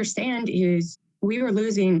have to understand is we were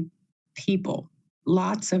losing people,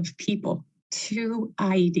 lots of people, to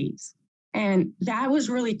IEDs. And that was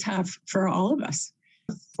really tough for all of us,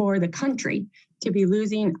 for the country, to be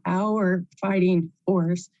losing our fighting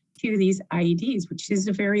force to these IEDs, which is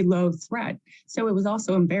a very low threat. So it was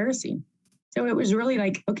also embarrassing. So it was really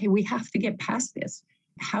like, okay, we have to get past this.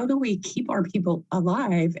 How do we keep our people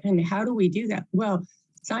alive? And how do we do that? Well,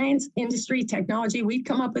 science, industry, technology, we'd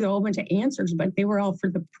come up with a whole bunch of answers, but they were all for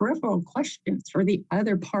the peripheral questions, for the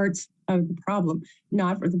other parts of the problem,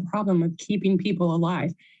 not for the problem of keeping people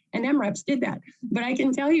alive. And MRAPs did that. But I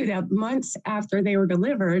can tell you that months after they were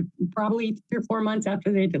delivered, probably 3 or 4 months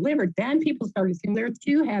after they delivered, then people started saying they're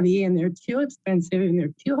too heavy and they're too expensive and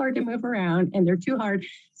they're too hard to move around and they're too hard.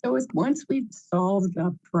 So it was once we solved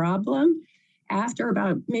the problem, after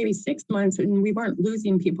about maybe 6 months, and we weren't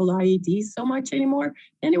losing people to IEDs so much anymore,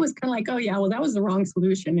 then it was kind of like, oh yeah, well, that was the wrong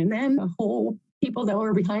solution. And then the whole people that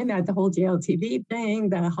were behind that, the whole JLTV thing,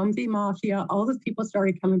 the Humvee Mafia, all those people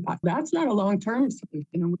started coming back. That's not a long-term solution,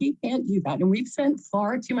 and we can't do that. And we've spent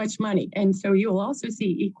far too much money. And so you'll also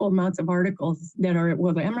see equal amounts of articles that are,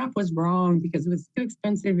 well, the MRAP was wrong because it was too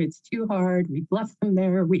expensive, it's too hard, we've left them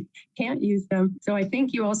there, we can't use them. So I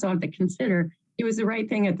think you also have to consider it was the right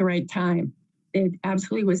thing at the right time. It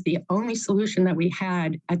absolutely was the only solution that we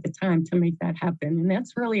had at the time to make that happen. And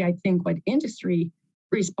that's really, I think, what industry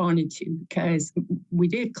responded to, because we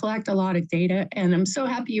did collect a lot of data. And I'm so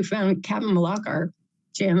happy you found Captain Malakar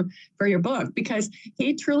Jim, for your book, because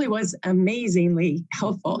he truly was amazingly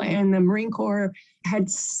helpful. And the Marine Corps had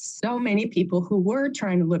so many people who were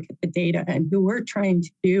trying to look at the data and who were trying to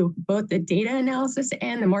do both the data analysis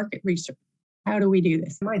and the market research. How do we do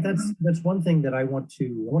this? Right, that's one thing that I want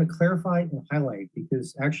to clarify and highlight,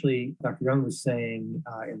 because actually Dr. Young was saying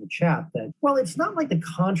in the chat that, well, it's not like the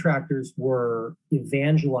contractors were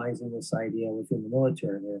evangelizing this idea within the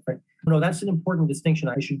military. No, that's an important distinction.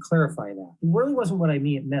 I should clarify that. It really wasn't what I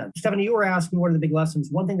meant. Stephanie, you were asking what are the big lessons.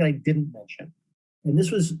 One thing that I didn't mention, and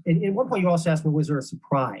this was, at one point you also asked me, was there a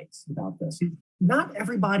surprise about this? Not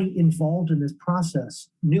everybody involved in this process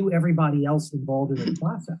knew everybody else involved in the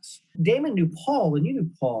process. Damon knew Paul, and you knew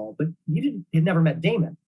Paul, but you had never met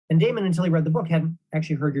Damon. And Damon, until he read the book, hadn't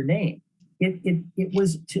actually heard your name. It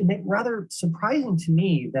was rather surprising to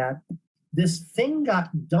me that this thing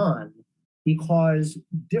got done because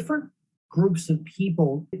different groups of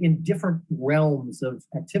people in different realms of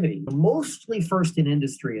activity, mostly first in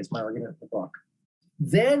industry, is my argument in the book,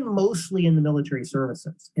 then mostly in the military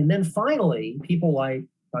services. And then finally, people like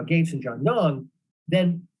Gates and John Young,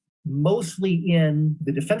 then mostly in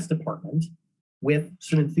the Defense Department with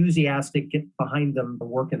some enthusiastic get behind them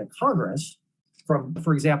work in the Congress from,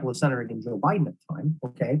 for example, a Senator named Joe Biden at the time,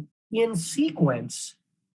 okay, in sequence,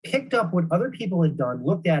 picked up what other people had done,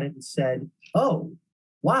 looked at it and said, oh,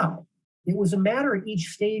 wow. It was a matter at each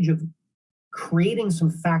stage of creating some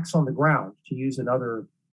facts on the ground, to use another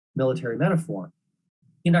military metaphor.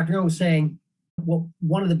 And Dr. Young was saying, well,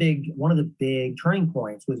 one of the big turning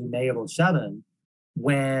points was in May of 2007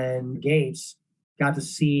 when Gates got to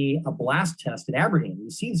see a blast test at Aberdeen.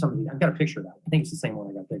 You see some of these. I've got a picture of that. I think it's the same one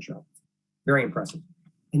I got a picture of. Very impressive.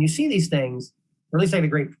 And you see these things, or at least I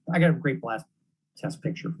got a great blast test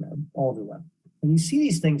picture from that all over the web. And you see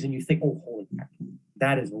these things and you think, oh, holy heck,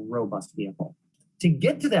 that is a robust vehicle. To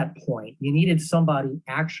get to that point, you needed somebody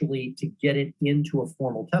actually to get it into a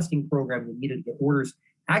formal testing program. You needed to get orders.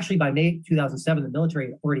 Actually, by May 2007, the military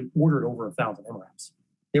had already ordered over 1,000 MRAPs.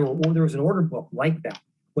 There was an order book like that.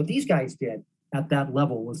 What these guys did at that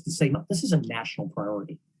level was to say, no, this is a national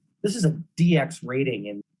priority. This is a DX rating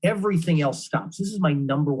and everything else stops. This is my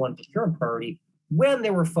number one procurement priority. When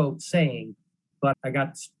there were folks saying, but I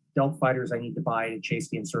got stealth fighters I need to buy to chase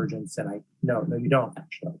the insurgents, and no, you don't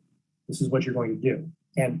actually. This is what you're going to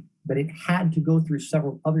do. But it had to go through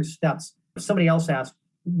several other steps. Somebody else asked,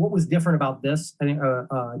 what was different about this? I think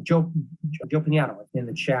Joe Pignano in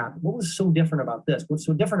the chat. What was so different about this? What's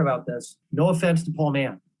so different about this? No offense to Paul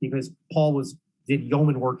Mann, because Paul did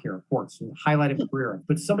yeoman work here, of course, and highlighted his career.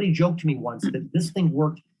 But somebody joked to me once that this thing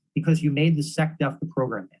worked because you made the SecDef the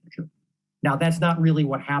program manager. Now, that's not really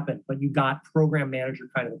what happened, but you got program manager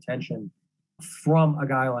kind of attention from a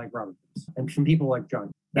guy like Robert and from people like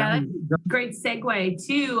John. Yeah, that's a great segue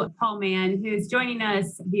to Paul Mann, who's joining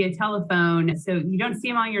us via telephone. So you don't see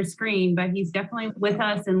him on your screen, but he's definitely with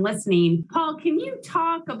us and listening. Paul, can you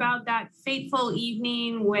talk about that fateful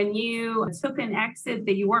evening when you took an exit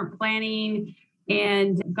that you weren't planning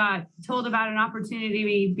and got told about an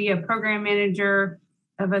opportunity to be a program manager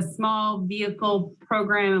of a small vehicle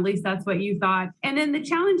program? At least that's what you thought. And then the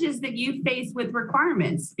challenges that you face with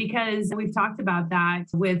requirements, because we've talked about that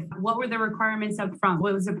with what were the requirements up front?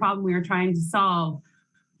 What was the problem we were trying to solve?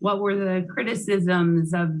 What were the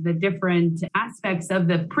criticisms of the different aspects of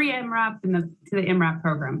the pre-MRAP and to the MRAP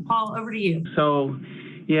program? Paul, over to you. So,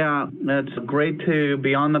 yeah, it's great to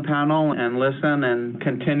be on the panel and listen and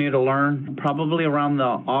continue to learn. Probably around the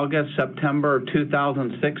August, September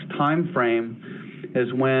 2006 timeframe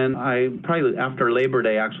is when probably after Labor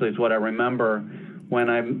Day, actually, is what I remember, when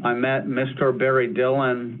I met Mr. Barry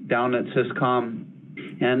Dillon down at Syscom.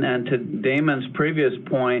 And to Damon's previous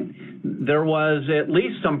point, there was at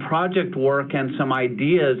least some project work and some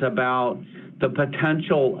ideas about the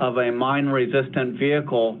potential of a mine-resistant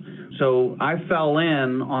vehicle. So I fell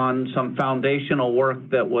in on some foundational work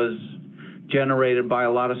that was generated by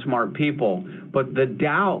a lot of smart people. But the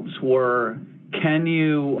doubts were, can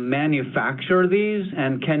you manufacture these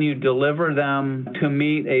and can you deliver them to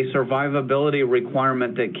meet a survivability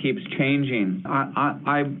requirement that keeps changing?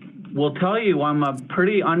 I will tell you I'm a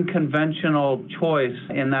pretty unconventional choice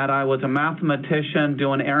in that I was a mathematician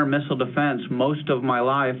doing air and missile defense most of my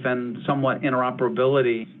life and somewhat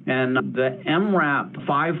interoperability. And the MRAP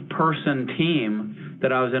 5-person team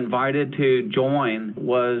that I was invited to join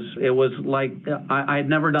was like I had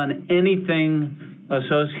never done anything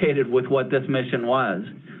associated with what this mission was,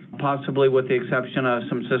 possibly with the exception of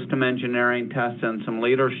some system engineering tests and some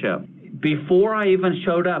leadership. Before I even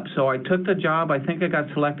showed up, so I took the job, I think I got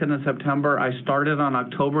selected in September. I started on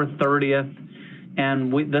October 30th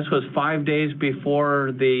And this was 5 days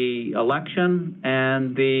before the election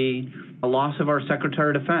and the loss of our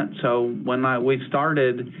Secretary of Defense. So when we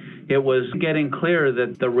started, it was getting clear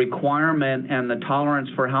that the requirement and the tolerance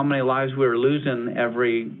for how many lives we were losing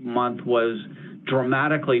every month was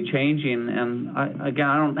dramatically changing. And I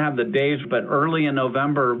don't have the days, but early in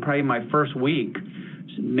November, probably my first week,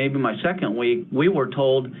 maybe my second week, we were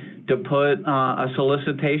told to put a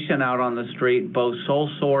solicitation out on the street, both sole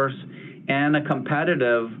source and a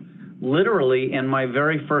competitive, literally in my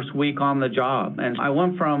very first week on the job. And I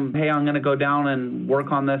went from, hey, I'm going to go down and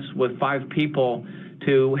work on this with 5 people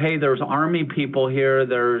to, hey, there's Army people here,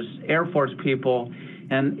 there's Air Force people.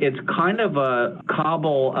 And it's kind of a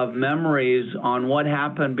cobble of memories on what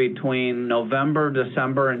happened between November,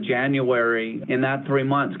 December, and January in that 3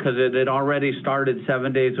 months, because it had already started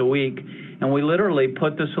 7 days a week. And we literally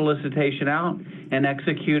put the solicitation out and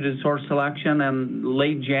executed source selection, and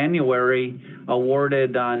late January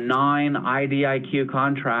awarded 9 IDIQ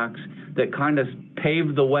contracts that kind of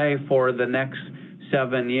paved the way for the next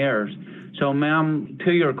 7 years. So, ma'am,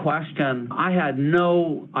 to your question, I had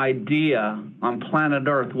no idea on planet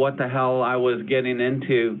Earth what the hell I was getting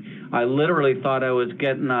into. I literally thought I was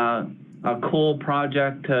getting a cool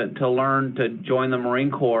project to learn to join the Marine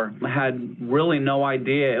Corps. I had really no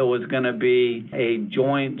idea it was going to be a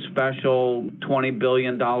joint special $20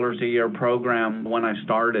 billion a year program when I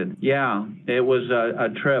started. Yeah, it was a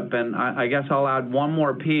trip. And I guess I'll add one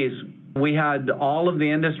more piece. We had all of the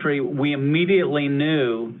industry. We immediately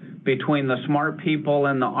knew between the smart people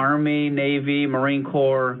in the Army, Navy, Marine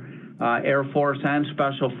Corps, Air Force, and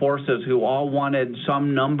Special Forces who all wanted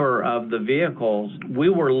some number of the vehicles. We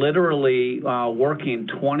were literally working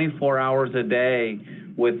 24 hours a day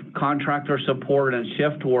with contractor support and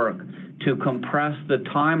shift work to compress the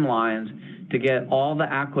timelines to get all the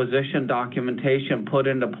acquisition documentation put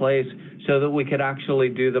into place so that we could actually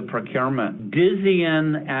do the procurement.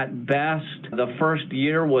 Dizzying at best. The first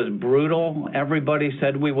year was brutal. Everybody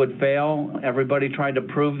said we would fail. Everybody tried to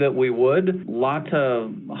prove that we would. Lots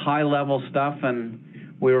of high-level stuff, and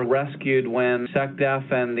we were rescued when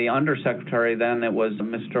SecDef and the Undersecretary, then it was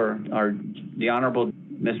the Honorable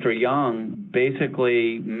Mr. Young,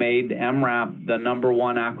 basically made MRAP the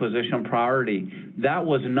 #1 acquisition priority. That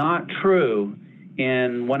was not true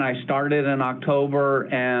when I started in October,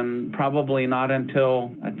 and probably not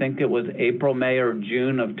until I think it was April, May, or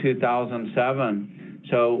June of 2007.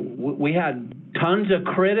 So we had tons of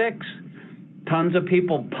critics, tons of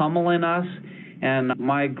people pummeling us, and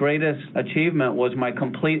my greatest achievement was my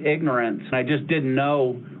complete ignorance. I just didn't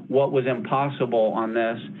know what was impossible on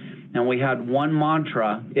this. And we had one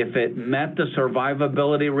mantra: if it met the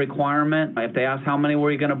survivability requirement, if they asked how many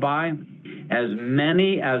were you going to buy, as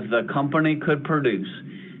many as the company could produce.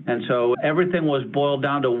 And so everything was boiled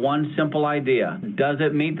down to one simple idea. Does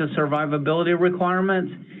it meet the survivability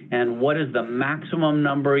requirements? And what is the maximum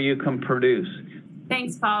number you can produce?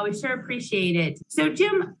 Thanks, Paul. We sure appreciate it. So,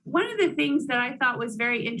 Jim, one of the things that I thought was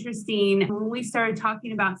very interesting when we started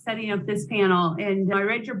talking about setting up this panel, and I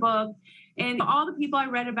read your book, and all the people I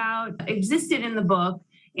read about existed in the book.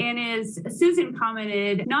 And as Susan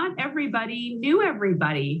commented, not everybody knew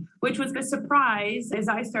everybody, which was a surprise as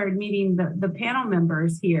I started meeting the panel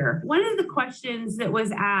members here. One of the questions that was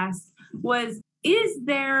asked was, is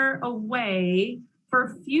there a way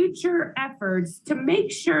for future efforts to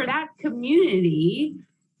make sure that community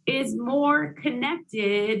is more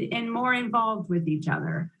connected and more involved with each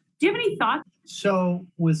other? Do you have any thoughts? So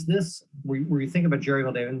was this, were you thinking about Jerry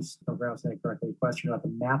Valdaven's, if I'm pronouncing it correctly, question about the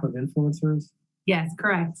map of influencers? Yes,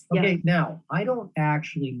 correct. Okay, Yeah. Now, I don't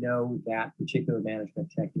actually know that particular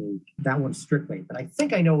management technique, that one strictly, but I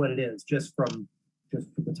think I know what it is just from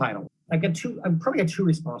the title. I've probably got two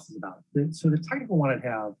responses about it. So the technical one I'd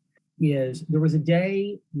have is, there was a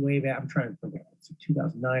day way back, I'm trying to forget, it's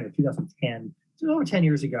 2009 or 2010, so over 10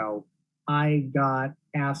 years ago, I got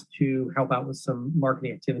asked to help out with some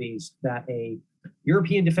marketing activities that a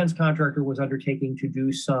European defense contractor was undertaking to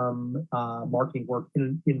do some marketing work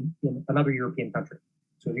in another European country.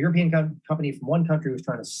 So the European company from one country was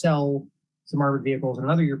trying to sell some armored vehicles in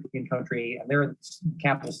another European country, and they're in the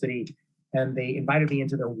capital city, and they invited me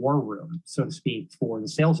into their war room, so to speak, for the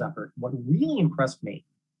sales effort. What really impressed me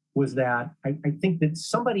was that I think that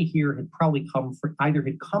somebody here had probably come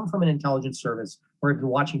from an intelligence service or had been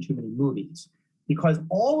watching too many movies, because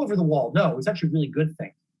all over the wall, no, it was actually a really good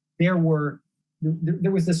thing. There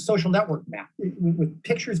was this social network map with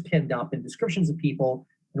pictures pinned up and descriptions of people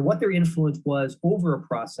and what their influence was over a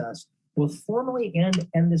process, both formally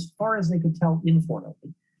and as far as they could tell, informally.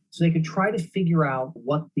 So they could try to figure out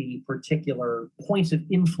what the particular points of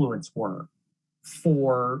influence were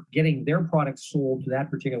for getting their products sold to that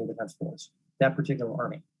particular defense force, that particular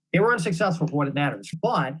army. They were unsuccessful for what it matters.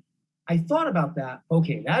 But I thought about that.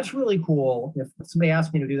 Okay, that's really cool. If somebody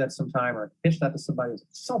asked me to do that sometime or pitch that to somebody as a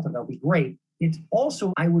consultant, that would be great. It's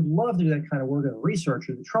also, I would love to do that kind of work as a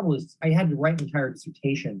researcher. The trouble is I had to write an entire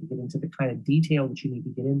dissertation to get into the kind of detail that you need to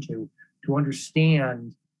get into to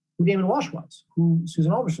understand who Damon Walsh was, who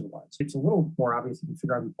Susan Alderson was. It's a little more obvious if you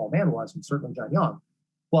figure out who Paul Mann was, and certainly John Young.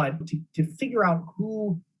 But to figure out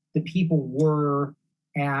who the people were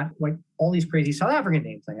at, like all these crazy South African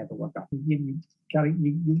names I had to look up.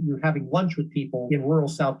 You're having lunch with people in rural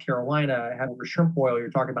South Carolina, having over shrimp oil.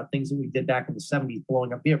 You're talking about things that we did back in the 70s,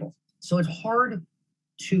 blowing up vehicles. So it's hard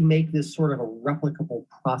to make this sort of a replicable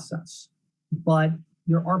process. But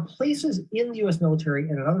there are places in the U.S. military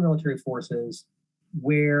and in other military forces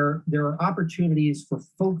where there are opportunities for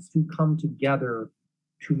folks to come together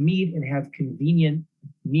to meet and have convenient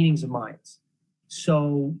meetings of minds.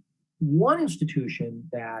 So one institution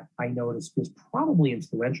that I noticed was probably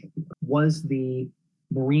influential here was the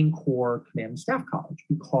Marine Corps Command and Staff College,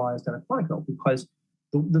 because down at Quantico, because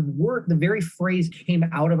the very phrase came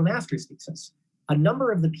out of a master's thesis. A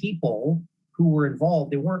number of the people who were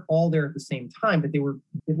involved, they weren't all there at the same time, but they were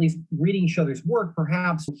at least reading each other's work,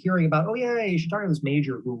 perhaps hearing about, oh yeah, you should talk to this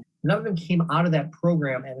major who, none of them came out of that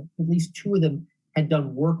program, and at least two of them had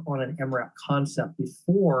done work on an MRAP concept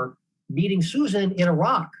before meeting Susan in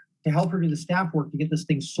Iraq to help her do the staff work to get this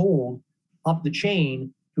thing sold up the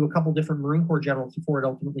chain to a couple different Marine Corps generals before it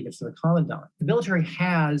ultimately gets to the commandant. The military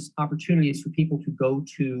has opportunities for people to go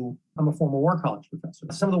to, I'm a former war college professor.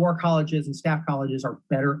 Some of the war colleges and staff colleges are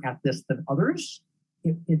better at this than others.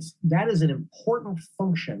 That is an important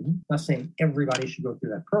function. I'm not saying everybody should go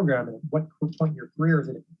through that program, and at what point in your career is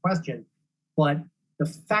a different question, but the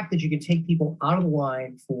fact that you can take people out of the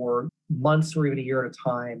line for months or even a year at a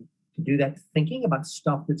time to do that thinking about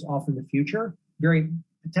stuff that's off in the future,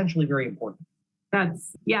 potentially very important.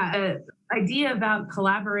 That's, idea about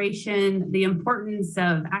collaboration, the importance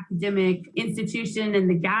of academic institution and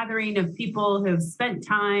the gathering of people who have spent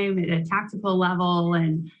time at a tactical level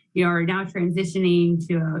and are now transitioning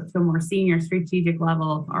to a more senior strategic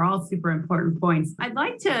level are all super important points. I'd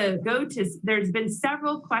like to go to, there's been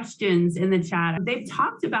several questions in the chat. They've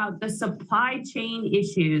talked about the supply chain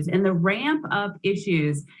issues and the ramp up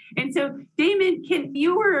issues. And so Damon,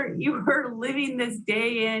 you were living this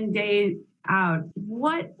day in, day out.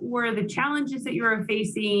 What were the challenges that you were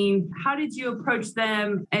facing? How did you approach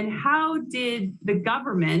them? And how did the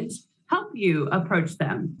government help you approach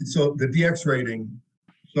them? So the DX rating,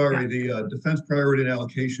 the Defense Priority and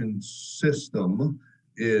Allocation System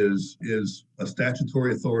is a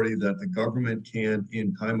statutory authority that the government can,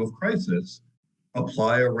 in time of crisis,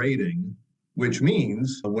 apply a rating, which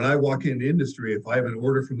means when I walk into industry, if I have an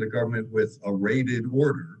order from the government with a rated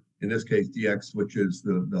order, in this case, DX, which is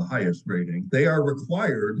the highest rating, they are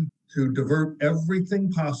required to divert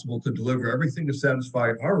everything possible to deliver everything to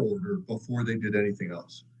satisfy our order before they did anything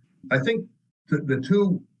else. I think the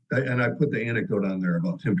two, and I put the anecdote on there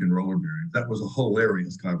about Timken roller bearings, that was a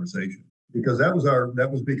hilarious conversation because that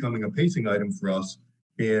was becoming a pacing item for us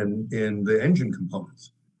in the engine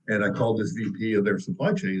components. And I called this VP of their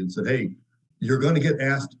supply chain and said, hey, you're going to get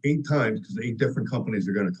asked 8 times because 8 different companies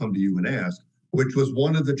are going to come to you and ask, which was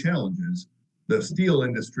one of the challenges. The steel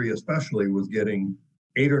industry especially was getting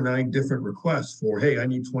 8 or 9 different requests for, hey, I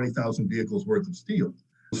need 20,000 vehicles worth of steel.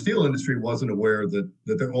 The steel industry wasn't aware that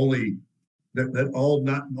not all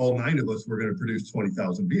 9 of us were going to produce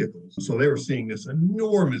 20,000 vehicles. So they were seeing this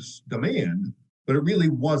enormous demand, but it really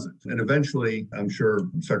wasn't. And eventually, I'm sure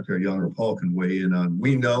Secretary Young or Paul can weigh in on,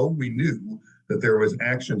 we knew that there was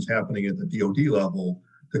actions happening at the DoD level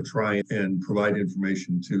to try and provide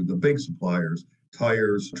information to the big suppliers,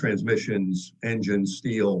 tires, transmissions, engines,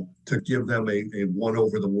 steel, to give them a one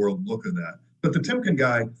over the world look at that. But the Timken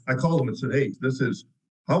guy, I called him and said, hey,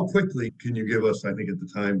 how quickly can you give us, I think at the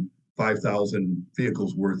time, 5,000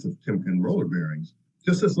 vehicles worth of Timken roller bearings?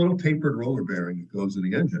 Just this little tapered roller bearing that goes in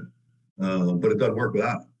the engine, but it doesn't work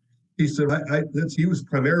without it. He said, he was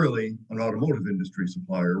primarily an automotive industry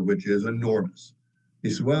supplier, which is enormous. He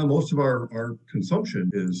said, well, most of our consumption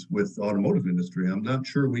is with the automotive industry. I'm not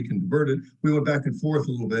sure we can divert it. We went back and forth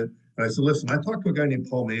a little bit. And I said, listen, I talked to a guy named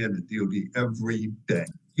Paul Mann at DoD every day.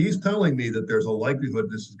 He's telling me that there's a likelihood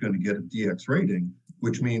this is going to get a DX rating,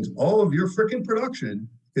 which means all of your freaking production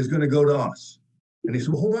is going to go to us. And he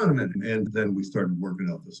said, well, hold on a minute. And then we started working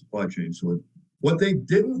out the supply chain. So what they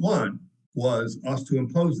didn't want was us to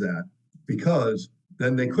impose that, because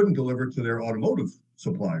then they couldn't deliver to their automotive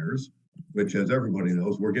suppliers, which, as everybody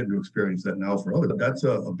knows, we're getting to experience that now for others. That's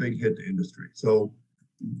a big hit to industry. So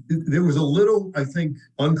There was a little, I think,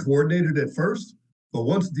 uncoordinated at first, but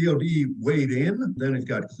once DoD weighed in, then it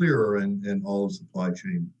got clearer and all of supply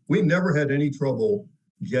chain. We never had any trouble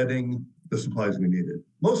getting the supplies we needed,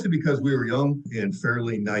 mostly because we were young and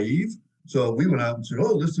fairly naive. So we went out and said,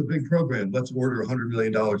 oh, this is a big program. Let's order $100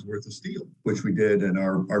 million worth of steel, which we did. And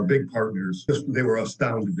our big partners, they were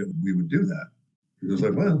astounded that we would do that. It was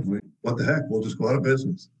like, well, what the heck? We'll just go out of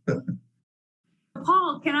business.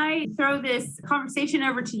 Paul, can I throw this conversation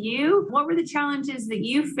over to you? What were the challenges that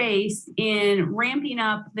you faced in ramping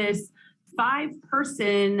up this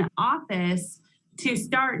 5-person office to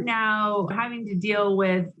start now having to deal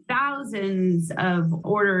with thousands of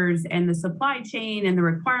orders and the supply chain and the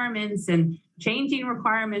requirements, and changing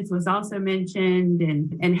requirements was also mentioned,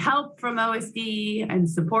 and help from OSD and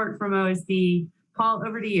support from OSD? Paul,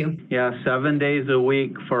 over to you. Yeah, 7 days a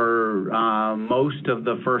week for most of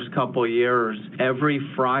the first couple years. Every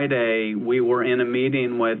Friday, we were in a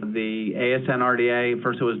meeting with the ASNRDA.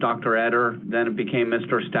 First it was Dr. Eder, then it became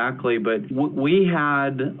Mr. Stackley. But we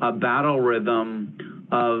had a battle rhythm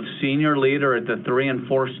of senior leader at the 3- and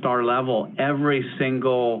 4-star level every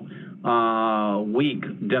single week,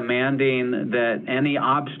 demanding that any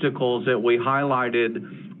obstacles that we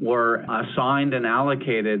highlighted were assigned and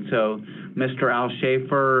allocated. So Mr. Al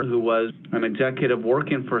Schaefer, who was an executive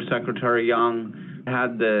working for Secretary Young,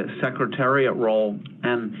 had the secretariat role.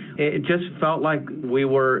 And it just felt like we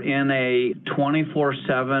were in a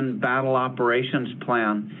 24/7 battle operations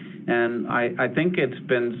plan. And I think it's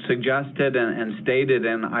been suggested and stated,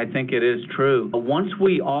 and I think it is true. Once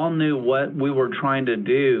we all knew what we were trying to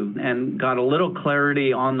do and got a little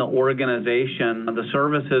clarity on the organization, the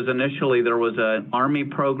services, initially there was an Army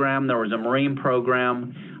program, there was a Marine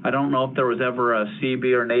program. I don't know if there was ever a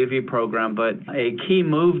Seabee or Navy program, but a key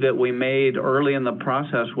move that we made early in the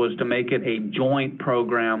process was to make it a joint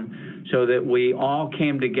program so that we all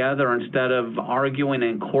came together. Instead of arguing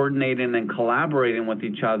and coordinating and collaborating with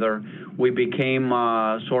each other, we became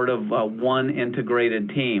sort of one integrated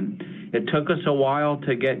team. It took us a while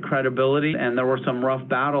to get credibility, and there were some rough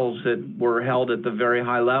battles that were held at the very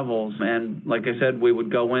high levels. And like I said, we would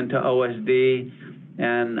go into OSD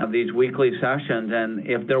and these weekly sessions, and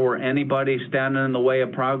if there were anybody standing in the way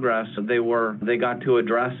of progress, they got to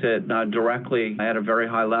address it directly at a very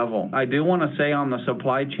high level. I do want to say on the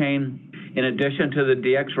supply chain, in addition to the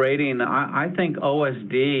DX rating, I think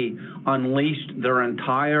OSD unleashed their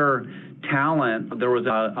entire talent. There was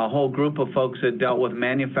a whole group of folks that dealt with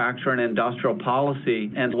manufacturing and industrial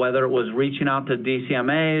policy, and whether it was reaching out to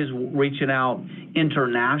DCMAs, reaching out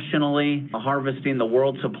internationally, harvesting the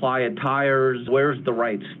world supply of tires, where's the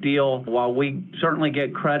right steel. While we certainly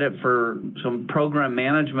get credit for some program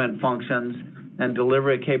management functions and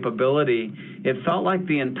delivery capability, it felt like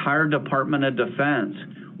the entire Department of Defense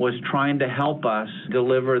was trying to help us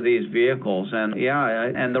deliver these vehicles. And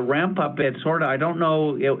yeah, and the ramp up, I don't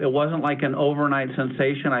know, it wasn't like an overnight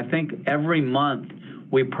sensation. I think every month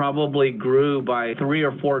we probably grew by 3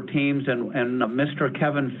 or 4 teams, and Mr.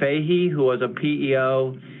 Kevin Fahey, who was a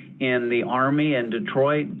PEO in the Army in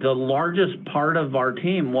Detroit, the largest part of our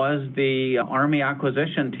team was the Army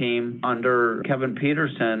acquisition team under Kevin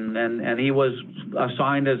Peterson, and he was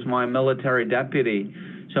assigned as my military deputy.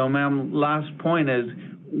 So, ma'am, last point is,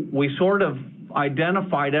 we sort of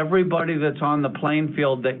identified everybody that's on the playing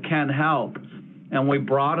field that can help, and we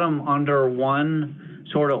brought them under one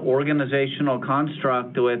sort of organizational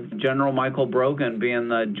construct, with General Michael Brogan being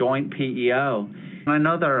the joint PEO. And I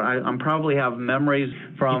know that I probably have memories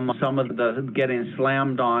from some of the getting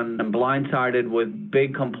slammed on and blindsided with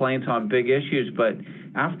big complaints on big issues, but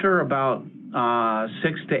after about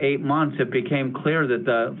 6 to 8 months, it became clear that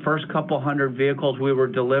the first couple hundred vehicles we were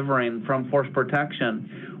delivering from Force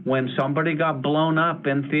Protection, when somebody got blown up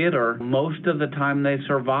in theater, most of the time they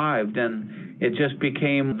survived. And it just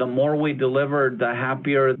became, the more we delivered, the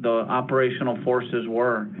happier the operational forces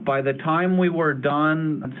were. By the time we were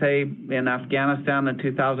done, let's say in Afghanistan in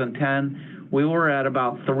 2010, we were at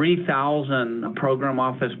about 3,000 program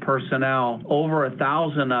office personnel. Over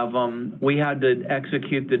 1,000 of them, we had to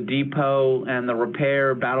execute the depot and the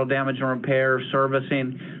repair, battle damage and repair,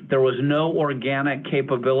 servicing. There was no organic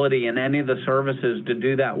capability in any of the services to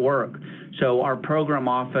do that work. So our program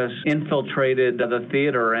office infiltrated the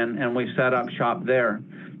theater, and we set up shop there.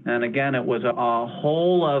 And again, it was a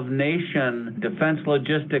whole of nation Defense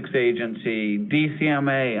Logistics Agency,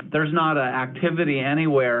 DCMA. There's not an activity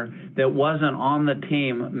anywhere that wasn't on the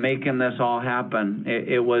team making this all happen.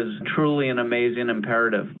 It was truly an amazing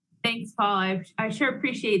imperative. Thanks, Paul. I sure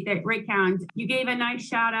appreciate that recount. You gave a nice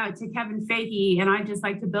shout out to Kevin Fahey, and I'd just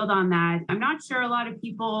like to build on that. I'm not sure a lot of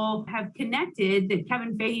people have connected that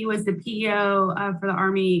Kevin Fahey was the PEO for the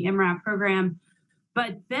Army MRAP program.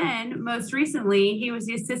 But then most recently, he was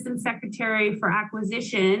the Assistant Secretary for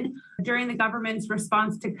Acquisition during the government's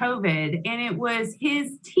response to COVID. And it was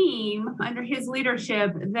his team under his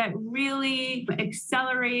leadership that really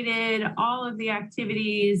accelerated all of the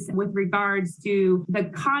activities with regards to the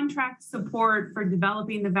contract support for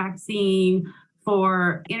developing the vaccine,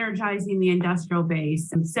 for energizing the industrial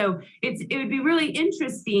base. And so it would be really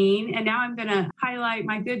interesting. And now I'm going to highlight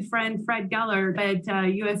my good friend, Fred Geller at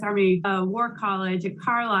U.S. Army War College at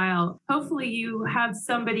Carlisle. Hopefully you have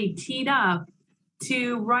somebody teed up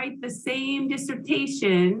to write the same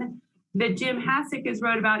dissertation that Jim Hassick has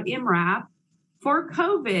wrote about MRAP for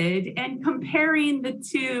COVID and comparing the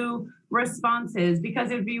two responses, because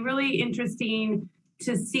it would be really interesting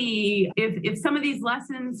to see if some of these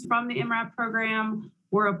lessons from the MRAP program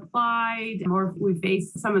were applied or if we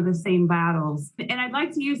face some of the same battles. And I'd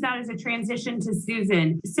like to use that as a transition to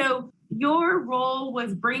Susan. So your role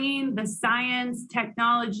was bringing the science,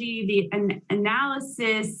 technology, the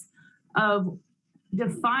analysis of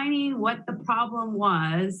defining what the problem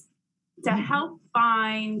was to help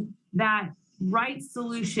find that right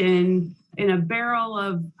solution in a barrel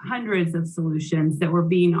of hundreds of solutions that were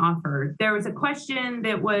being offered. There was a question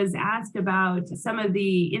that was asked about some of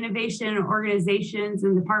the innovation organizations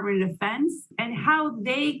in the Department of Defense and how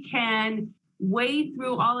they can wade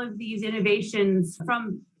through all of these innovations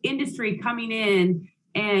from industry coming in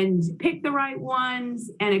and pick the right ones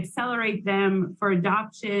and accelerate them for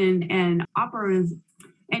adoption and operas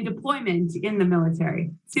and deployment in the military.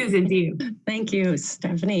 Susan, to you. Thank you,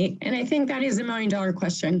 Stephanie. And I think that is a $1 million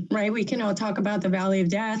question, right? We can all talk about the Valley of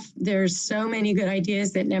Death. There's so many good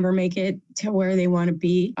ideas that never make it to where they want to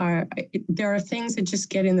be. There are things that just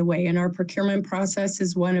get in the way, and our procurement process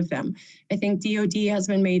is one of them. I think DoD has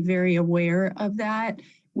been made very aware of that.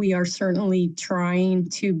 We are certainly trying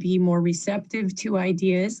to be more receptive to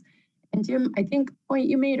ideas. And Jim, I think the point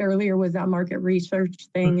you made earlier was that market research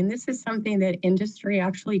thing, and this is something that industry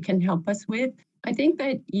actually can help us with. I think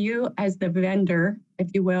that you as the vendor, if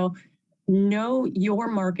you will, know your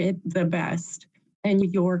market the best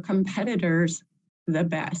and your competitors the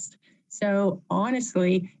best. So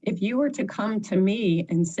honestly, if you were to come to me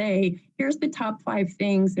and say, here's the top 5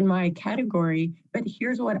 things in my category, but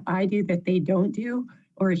here's what I do that they don't do,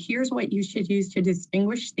 or here's what you should use to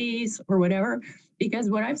distinguish these or whatever.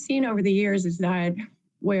 Because what I've seen over the years is that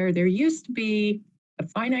where there used to be a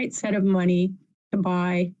finite set of money to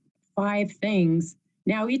buy 5 things,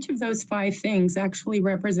 now each of those 5 things actually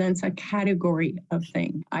represents a category of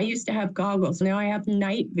thing. I used to have goggles. Now I have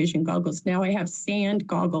night vision goggles. Now I have sand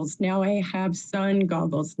goggles. Now I have sun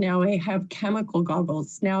goggles. Now I have chemical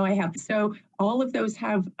goggles. Now I have, so all of those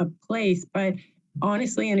have a place, but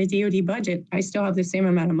honestly, in a DoD budget, I still have the same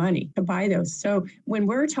amount of money to buy those. So when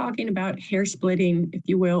we're talking about hair splitting, if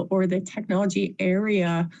you will, or the technology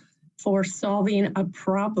area for solving a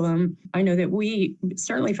problem, I know that we,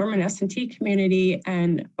 certainly from an S&T community,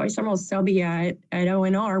 and Vice Admiral Selby at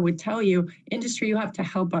ONR would tell you, industry, you have to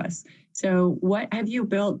help us. So what have you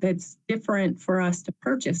built that's different for us to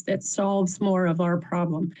purchase that solves more of our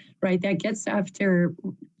problem, right? That gets after,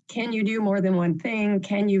 can you do more than one thing?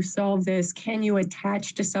 Can you solve this? Can you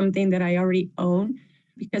attach to something that I already own?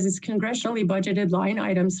 Because it's congressionally budgeted line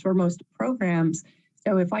items for most programs.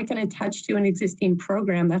 So if I can attach to an existing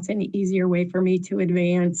program, that's an easier way for me to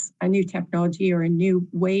advance a new technology or a new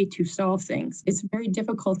way to solve things. It's very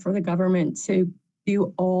difficult for the government to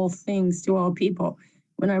do all things to all people.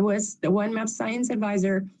 When I was the One Map Science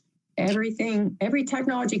Advisor, every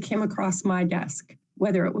technology came across my desk,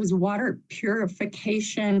 whether it was water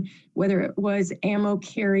purification, whether it was ammo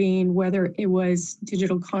carrying, whether it was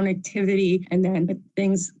digital connectivity, and then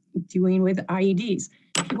things doing with IEDs.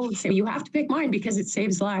 People would say, you have to pick mine because it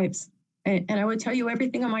saves lives. And I would tell you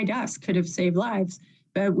everything on my desk could have saved lives,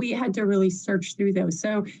 but we had to really search through those.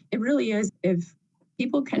 So it really is, if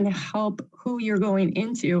people can help who you're going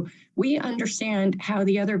into, we understand how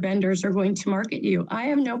the other vendors are going to market you. I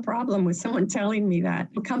have no problem with someone telling me that.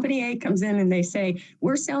 Company A comes in and they say,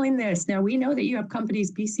 we're selling this. Now we know that you have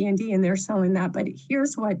companies B, C, and D, and they're selling that, but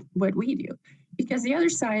here's what we do. Because the other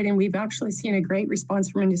side, and we've actually seen a great response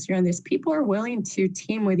from industry on this, people are willing to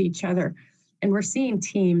team with each other. And we're seeing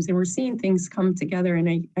teams and we're seeing things come together.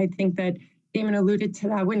 And I think that Damon alluded to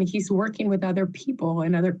that when he's working with other people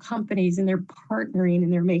and other companies, and they're partnering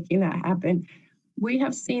and they're making that happen. We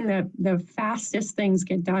have seen that the fastest things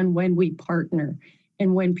get done when we partner.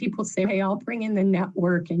 And when people say, hey, I'll bring in the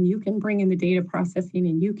network and you can bring in the data processing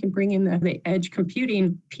and you can bring in the edge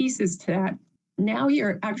computing pieces to that, now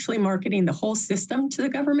you're actually marketing the whole system to the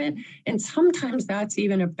government. And sometimes that's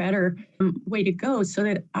even a better way to go so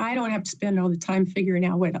that I don't have to spend all the time figuring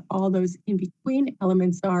out what all those in-between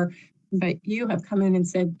elements are. But you have come in and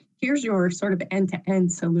said, here's your sort of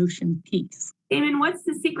end-to-end solution piece. Damon, what's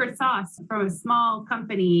the secret sauce from a small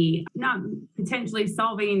company, not potentially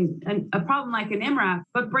solving a problem like an MRAP,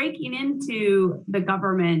 but breaking into the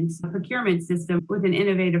government procurement system with an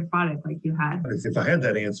innovative product like you had? If I had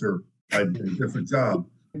that answer, I'd do a different job.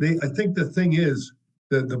 I think the thing is,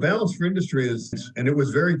 the balance for industry is, and it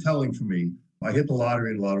was very telling for me, I hit the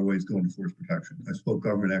lottery in a lot of ways going to force protection. I spoke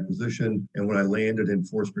government acquisition, and when I landed in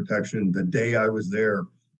force protection, the day I was there,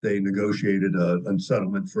 they negotiated a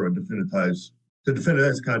settlement for a definitized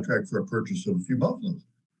contract for a purchase of a few buffaloes.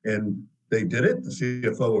 And they did it. The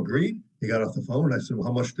CFO agreed. He got off the phone and I said, well,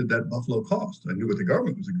 how much did that buffalo cost? I knew what the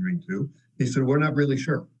government was agreeing to. He said, we're not really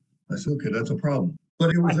sure. I said, okay, that's a problem. But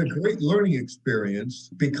it was a great learning experience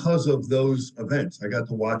because of those events. I got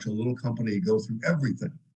to watch a little company go through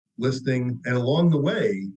everything, listing, and along the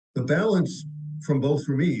way, the balance for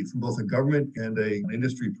me, from both a government and an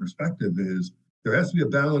industry perspective is there has to be a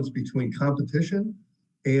balance between competition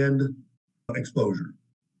and exposure.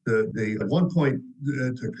 At one point,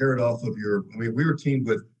 to pair it off of we were teamed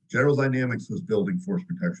with General Dynamics was building force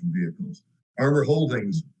protection vehicles. Armor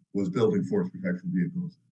Holdings was building force protection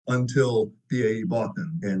vehicles until BAE bought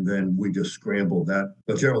them. And then we just scrambled that.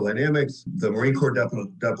 But General Dynamics, the Marine Corps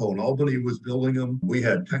depot in Albany was building them. We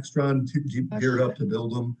had Textron geared up to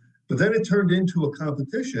build them. But then it turned into a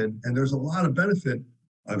competition, and there's a lot of benefit,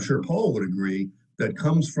 I'm sure Paul would agree, that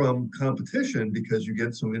comes from competition because you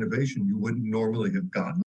get some innovation you wouldn't normally have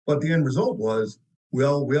gotten. But the end result was, we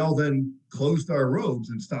all then closed our roads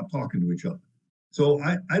and stopped talking to each other. So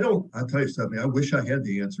I'll tell you, Stephanie, I wish I had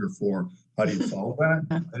the answer for how do you solve that.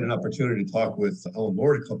 I had an opportunity to talk with Ellen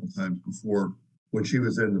Lord a couple of times before when she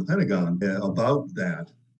was in the Pentagon about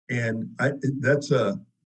that. And that's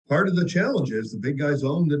part of the challenge is the big guys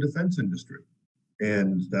own the defense industry.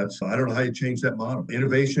 And I don't know how you change that model.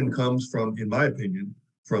 Innovation comes from, in my opinion,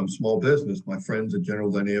 from small business. My friends at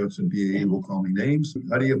General Dynamics and BAE will call me names.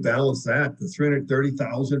 How do you balance that? The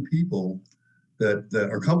 330,000 people that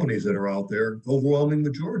are companies that are out there, overwhelming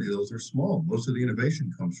majority of those are small. Most of the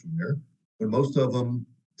innovation comes from there. But most of them,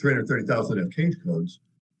 330,000 have cage codes,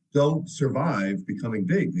 don't survive becoming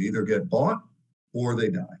big. They either get bought or they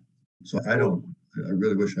die. So I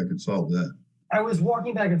really wish I could solve that. I was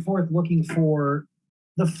walking back and forth looking for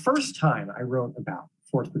the first time I wrote about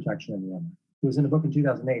force protection in the Army. It was in a book in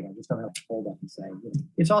 2008. I just don't have to hold up and say.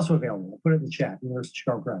 It's also available. I'll put it in the chat, University of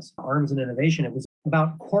Chicago Press. Arms and Innovation. It was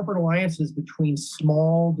about corporate alliances between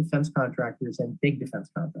small defense contractors and big defense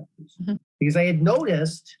contractors. Mm-hmm. Because I had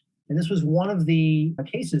noticed, and this was one of the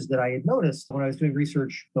cases that I had noticed when I was doing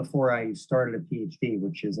research before I started a PhD,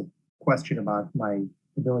 which is a question about my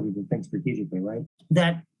ability to think strategically, right?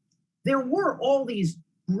 That there were all these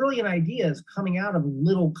brilliant ideas coming out of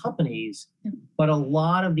little companies, but a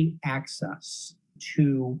lot of the access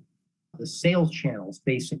to the sales channels,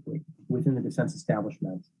 basically, within the defense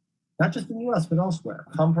establishment, not just in the US, but elsewhere,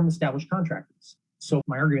 come from established contractors. So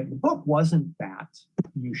my argument in the book wasn't that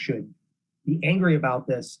you should be angry about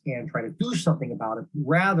this and try to do something about it.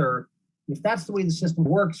 Rather, if that's the way the system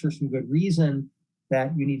works for some good reason,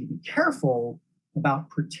 that you need to be careful about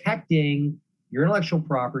protecting your intellectual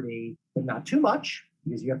property, but not too much,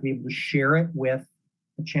 because you have to be able to share it with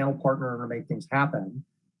a channel partner or make things happen,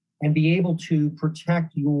 and be able to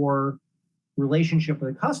protect your relationship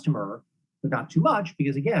with a customer, but not too much,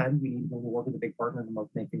 because again, we need to work with a big partner to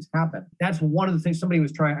make things happen. That's one of the things somebody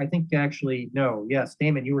was trying, I think yes,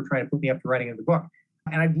 Damon, you were trying to put me up to writing in the book.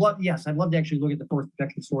 And I'd love to actually look at the force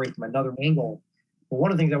protection story from another angle. But one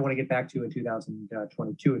of the things I want to get back to in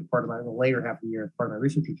 2022 as part of the later half of the year, as part of my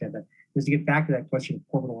research agenda, is to get back to that question of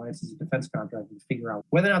corporate alliances and defense contractors to figure out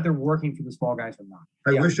whether or not they're working for the small guys or not.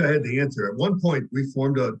 I wish I had the answer. At one point, we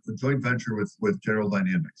formed a joint venture with General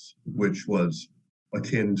Dynamics, which was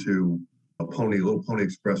akin to a little Pony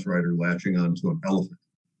Express rider latching onto an elephant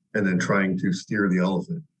and then trying to steer the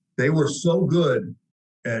elephant. They were so good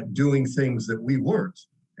at doing things that we weren't,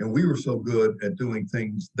 and we were so good at doing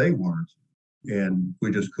things they weren't. And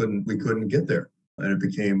we couldn't get there. And it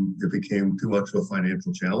became too much of a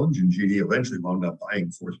financial challenge. And GD eventually wound up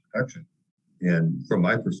buying force protection. And from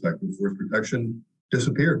my perspective, force protection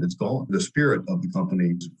disappeared. It's gone. The spirit of the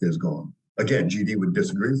company is gone. Again, GD would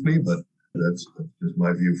disagree with me, but that's just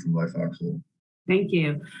my view from my foxhole. Thank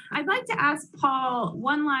you. I'd like to ask Paul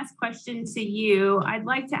one last question to you. I'd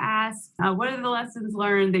like to ask, what are the lessons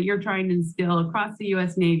learned that you're trying to instill across the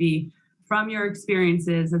U.S. Navy from your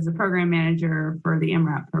experiences as a program manager for the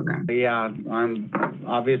MRAP program? Yeah, I'm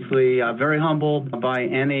obviously very humbled by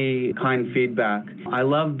any kind feedback. I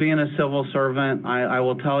love being a civil servant. I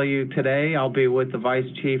will tell you today, I'll be with the Vice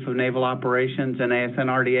Chief of Naval Operations and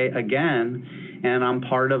ASNRDA again, and I'm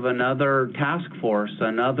part of another task force,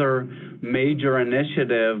 another major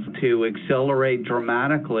initiative to accelerate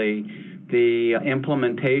dramatically the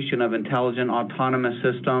implementation of intelligent autonomous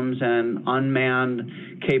systems and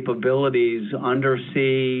unmanned capabilities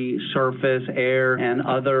undersea, surface, air, and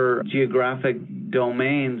other geographic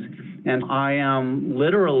domains. And I am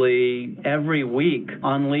literally every week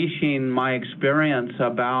unleashing my experience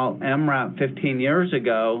about MRAP 15 years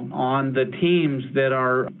ago on the teams that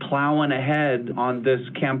are plowing ahead on this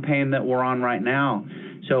campaign that we're on right now.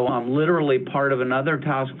 So I'm literally part of another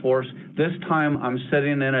task force. This time I'm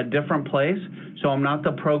sitting in a different place. So I'm not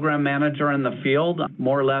the program manager in the field,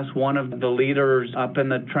 more or less one of the leaders up in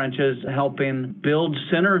the trenches helping build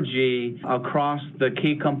synergy across the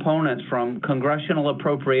key components from congressional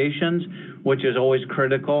appropriations, which is always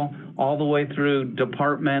critical, all the way through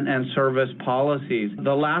department and service policies.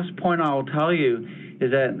 The last point I'll tell you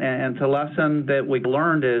is that, and it's a lesson that we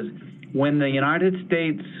learned, is when the United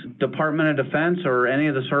States Department of Defense or any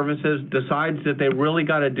of the services decides that they really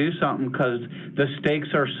got to do something because the stakes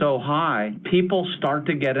are so high, people start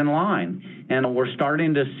to get in line. And we're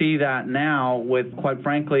starting to see that now with, quite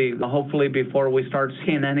frankly, hopefully before we start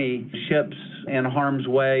seeing any ships in harm's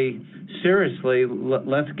way, seriously,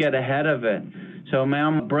 let's get ahead of it. So,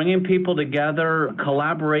 ma'am, bringing people together,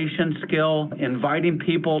 collaboration skill, inviting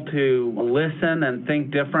people to listen and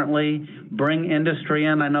think differently, bring industry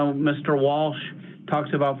in. I know Mr. Walsh talks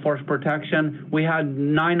about force protection. We had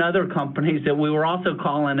 9 other companies that we were also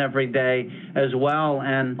calling every day as well.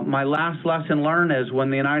 And my last lesson learned is when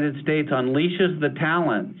the United States unleashes the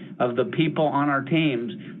talent of the people on our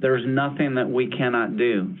teams, there's nothing that we cannot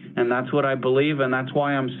do. And that's what I believe, and that's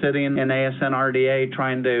why I'm sitting in ASNRDA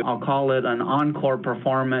trying to, I'll call it an encore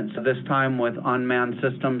performance, this time with unmanned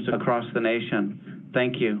systems across the nation.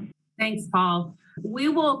 Thank you. Thanks, Paul. We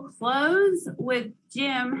will close with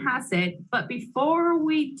Jim Hassett, but before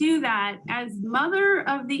we do that, as mother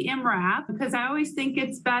of the MRAP, because I always think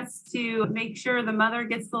it's best to make sure the mother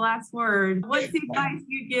gets the last word, what's the advice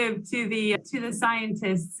you give to the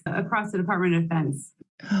scientists across the Department of Defense?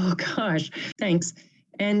 Oh gosh, thanks.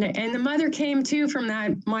 And the mother came too from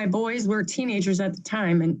that. My boys were teenagers at the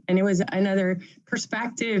time, and it was another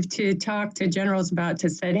perspective to talk to generals about, to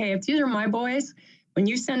say, hey, if these are my boys, when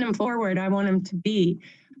you send them forward, I want them to be.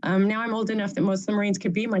 Now I'm old enough that most of the Marines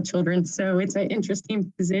could be my children, so it's an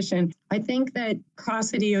interesting position. I think that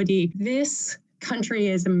across the DoD, this country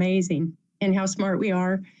is amazing in how smart we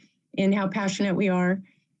are, in how passionate we are,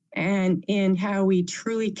 and in how we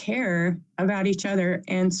truly care about each other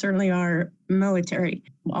and certainly our military.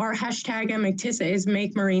 Our hashtag at MCTISA is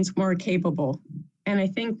Make Marines More Capable. And I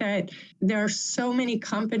think that there are so many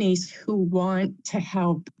companies who want to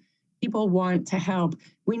help. People want to help.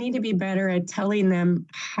 We need to be better at telling them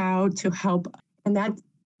how to help. And that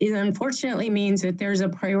unfortunately means that there's a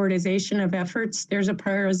prioritization of efforts. There's a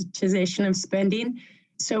prioritization of spending.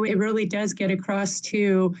 So it really does get across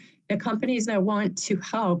to the companies that want to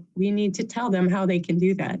help. We need to tell them how they can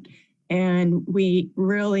do that. And we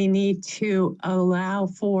really need to allow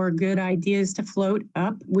for good ideas to float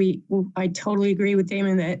up. I totally agree with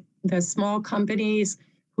Damon that the small companies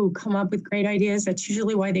who come up with great ideas, that's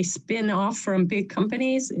usually why they spin off from big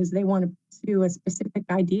companies, is they want to pursue a specific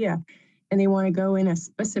idea and they want to go in a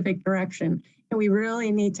specific direction. And we really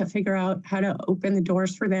need to figure out how to open the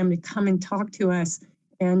doors for them to come and talk to us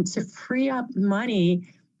and to free up money,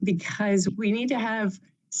 because we need to have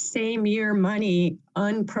same year money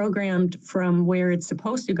unprogrammed from where it's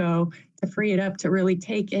supposed to go to free it up to really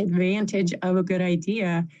take advantage of a good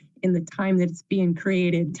idea in the time that it's being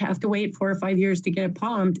created. To have to wait 4 or 5 years to get it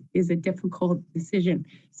palmed is a difficult decision.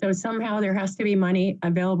 So somehow there has to be money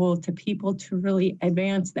available to people to really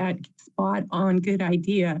advance that spot on good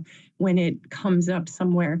idea when it comes up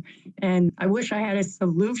somewhere. And I wish I had a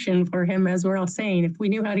solution for him, as we're all saying. If we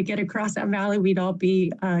knew how to get across that valley, we'd all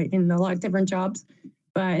be in a lot of different jobs.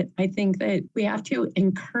 But I think that we have to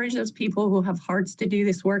encourage those people who have hearts to do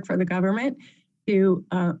this work for the government to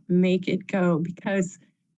make it go, because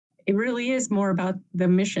it really is more about the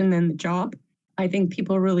mission than the job. I think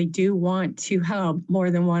people really do want to help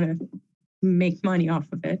more than want to make money off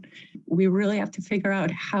of it. We really have to figure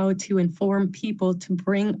out how to inform people to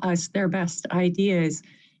bring us their best ideas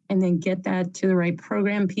and then get that to the right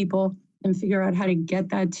program people and figure out how to get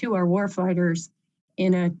that to our warfighters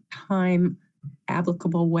in a time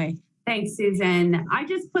applicable way. Thanks, Susan. I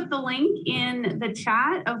just put the link in the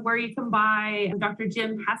chat of where you can buy Dr.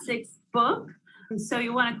 Jim Hassick's book. So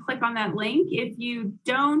you want to click on that link. If you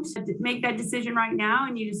don't make that decision right now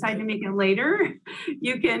and you decide to make it later,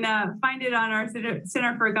 you can find it on our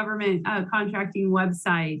Center for Government Contracting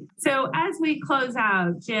website. So as we close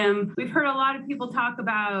out, Jim, we've heard a lot of people talk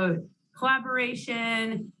about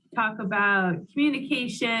collaboration, talk about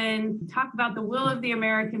communication, talk about the will of the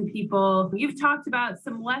American people. You've talked about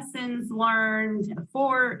some lessons learned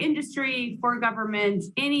for industry, for government.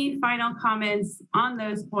 Any final comments on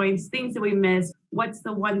those points, things that we missed? What's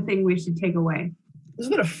the one thing we should take away? This has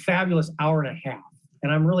been a fabulous hour and a half,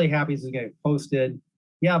 and I'm really happy this is getting posted.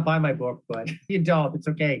 Yeah, buy my book, but if you don't, it's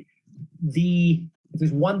okay. If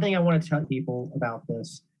there's one thing I want to tell people about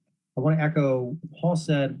this, I want to echo what Paul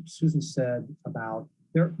said, Susan said about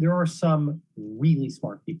there are some really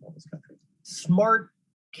smart people in this country. Smart,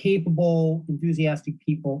 capable, enthusiastic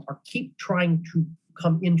people keep trying to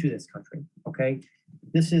come into this country, okay?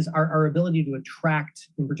 This is our ability to attract,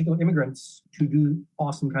 in particular, immigrants to do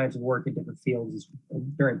awesome kinds of work in different fields is a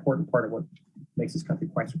very important part of what makes this country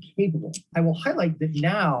quite so capable. I will highlight that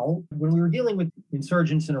now, when we were dealing with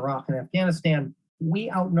insurgents in Iraq and Afghanistan,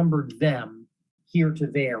 we outnumbered them here to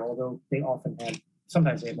there, although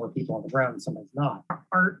sometimes they had more people on the ground and sometimes not.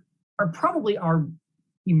 Are probably our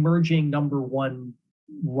emerging number one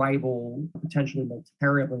rival, potentially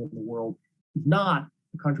militarily in the world, is not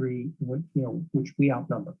the country which we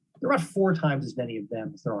outnumber. There are about 4 times as many of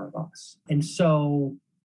them as there are of us. And so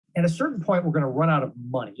at a certain point, we're going to run out of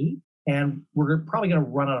money, and we're probably going to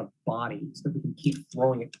run out of bodies that we can keep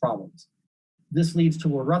throwing at problems. This leads to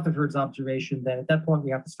Lord Rutherford's observation that at that point,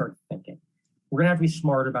 we have to start thinking. We're going to have to be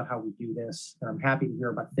smart about how we do this. And I'm happy to hear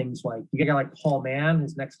about things like, you get a guy like Paul Mann,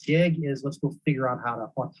 his next gig is let's go figure out how to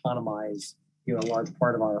autonomize a large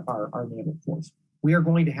part of our naval force. We are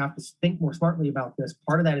going to have to think more smartly about this.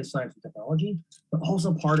 Part of that is science and technology, but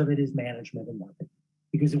also part of it is management and marketing.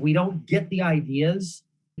 Because if we don't get the ideas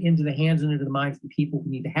into the hands and into the minds of the people who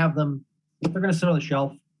need to have them, they're going to sit on the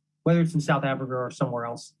shelf, whether it's in South Africa or somewhere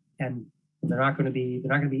else, and they're not going to be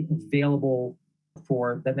available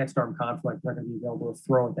for that next armed conflict. They're not going to be available to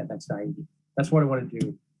throw at that next IED. That's what I want to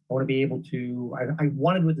do. I want to be able to, I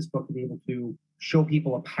wanted with this book to be able to show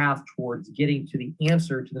people a path towards getting to the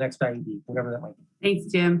answer to the next IED, whatever that might be.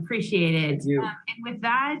 Thanks, Jim. Appreciate it. Thank you. And with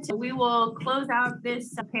that, we will close out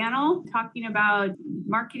this panel talking about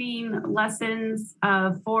marketing lessons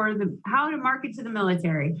for how to market to the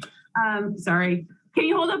military. Sorry. Can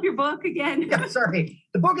you hold up your book again? Yeah, sorry.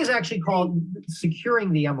 The book is actually called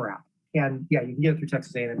Securing the MRAP. And yeah, you can get it through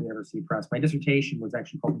Texas A&M University Press. My dissertation was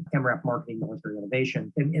actually called MRAP Marketing Military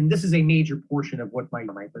Innovation. And this is a major portion of what my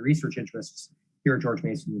research interests here at George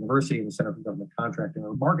Mason University and the Center for Government Contracting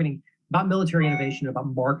are marketing, about military innovation, about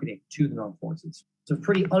marketing to the armed forces. It's a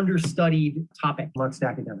pretty understudied topic amongst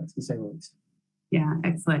academics, to say the least. Yeah,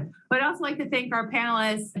 excellent. But I'd also like to thank our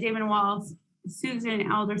panelists, Damon Walsh,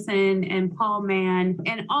 Susan Alderson, and Paul Mann,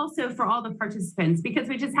 and also for all the participants, because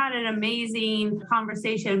we just had an amazing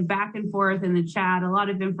conversation back and forth in the chat, a lot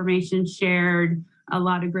of information shared, a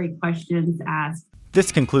lot of great questions asked.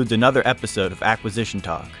 This concludes another episode of Acquisition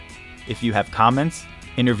Talk. If you have comments,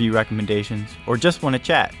 interview recommendations, or just want to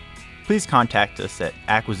chat, please contact us at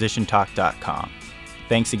acquisitiontalk.com.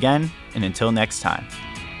 Thanks again, and until next time.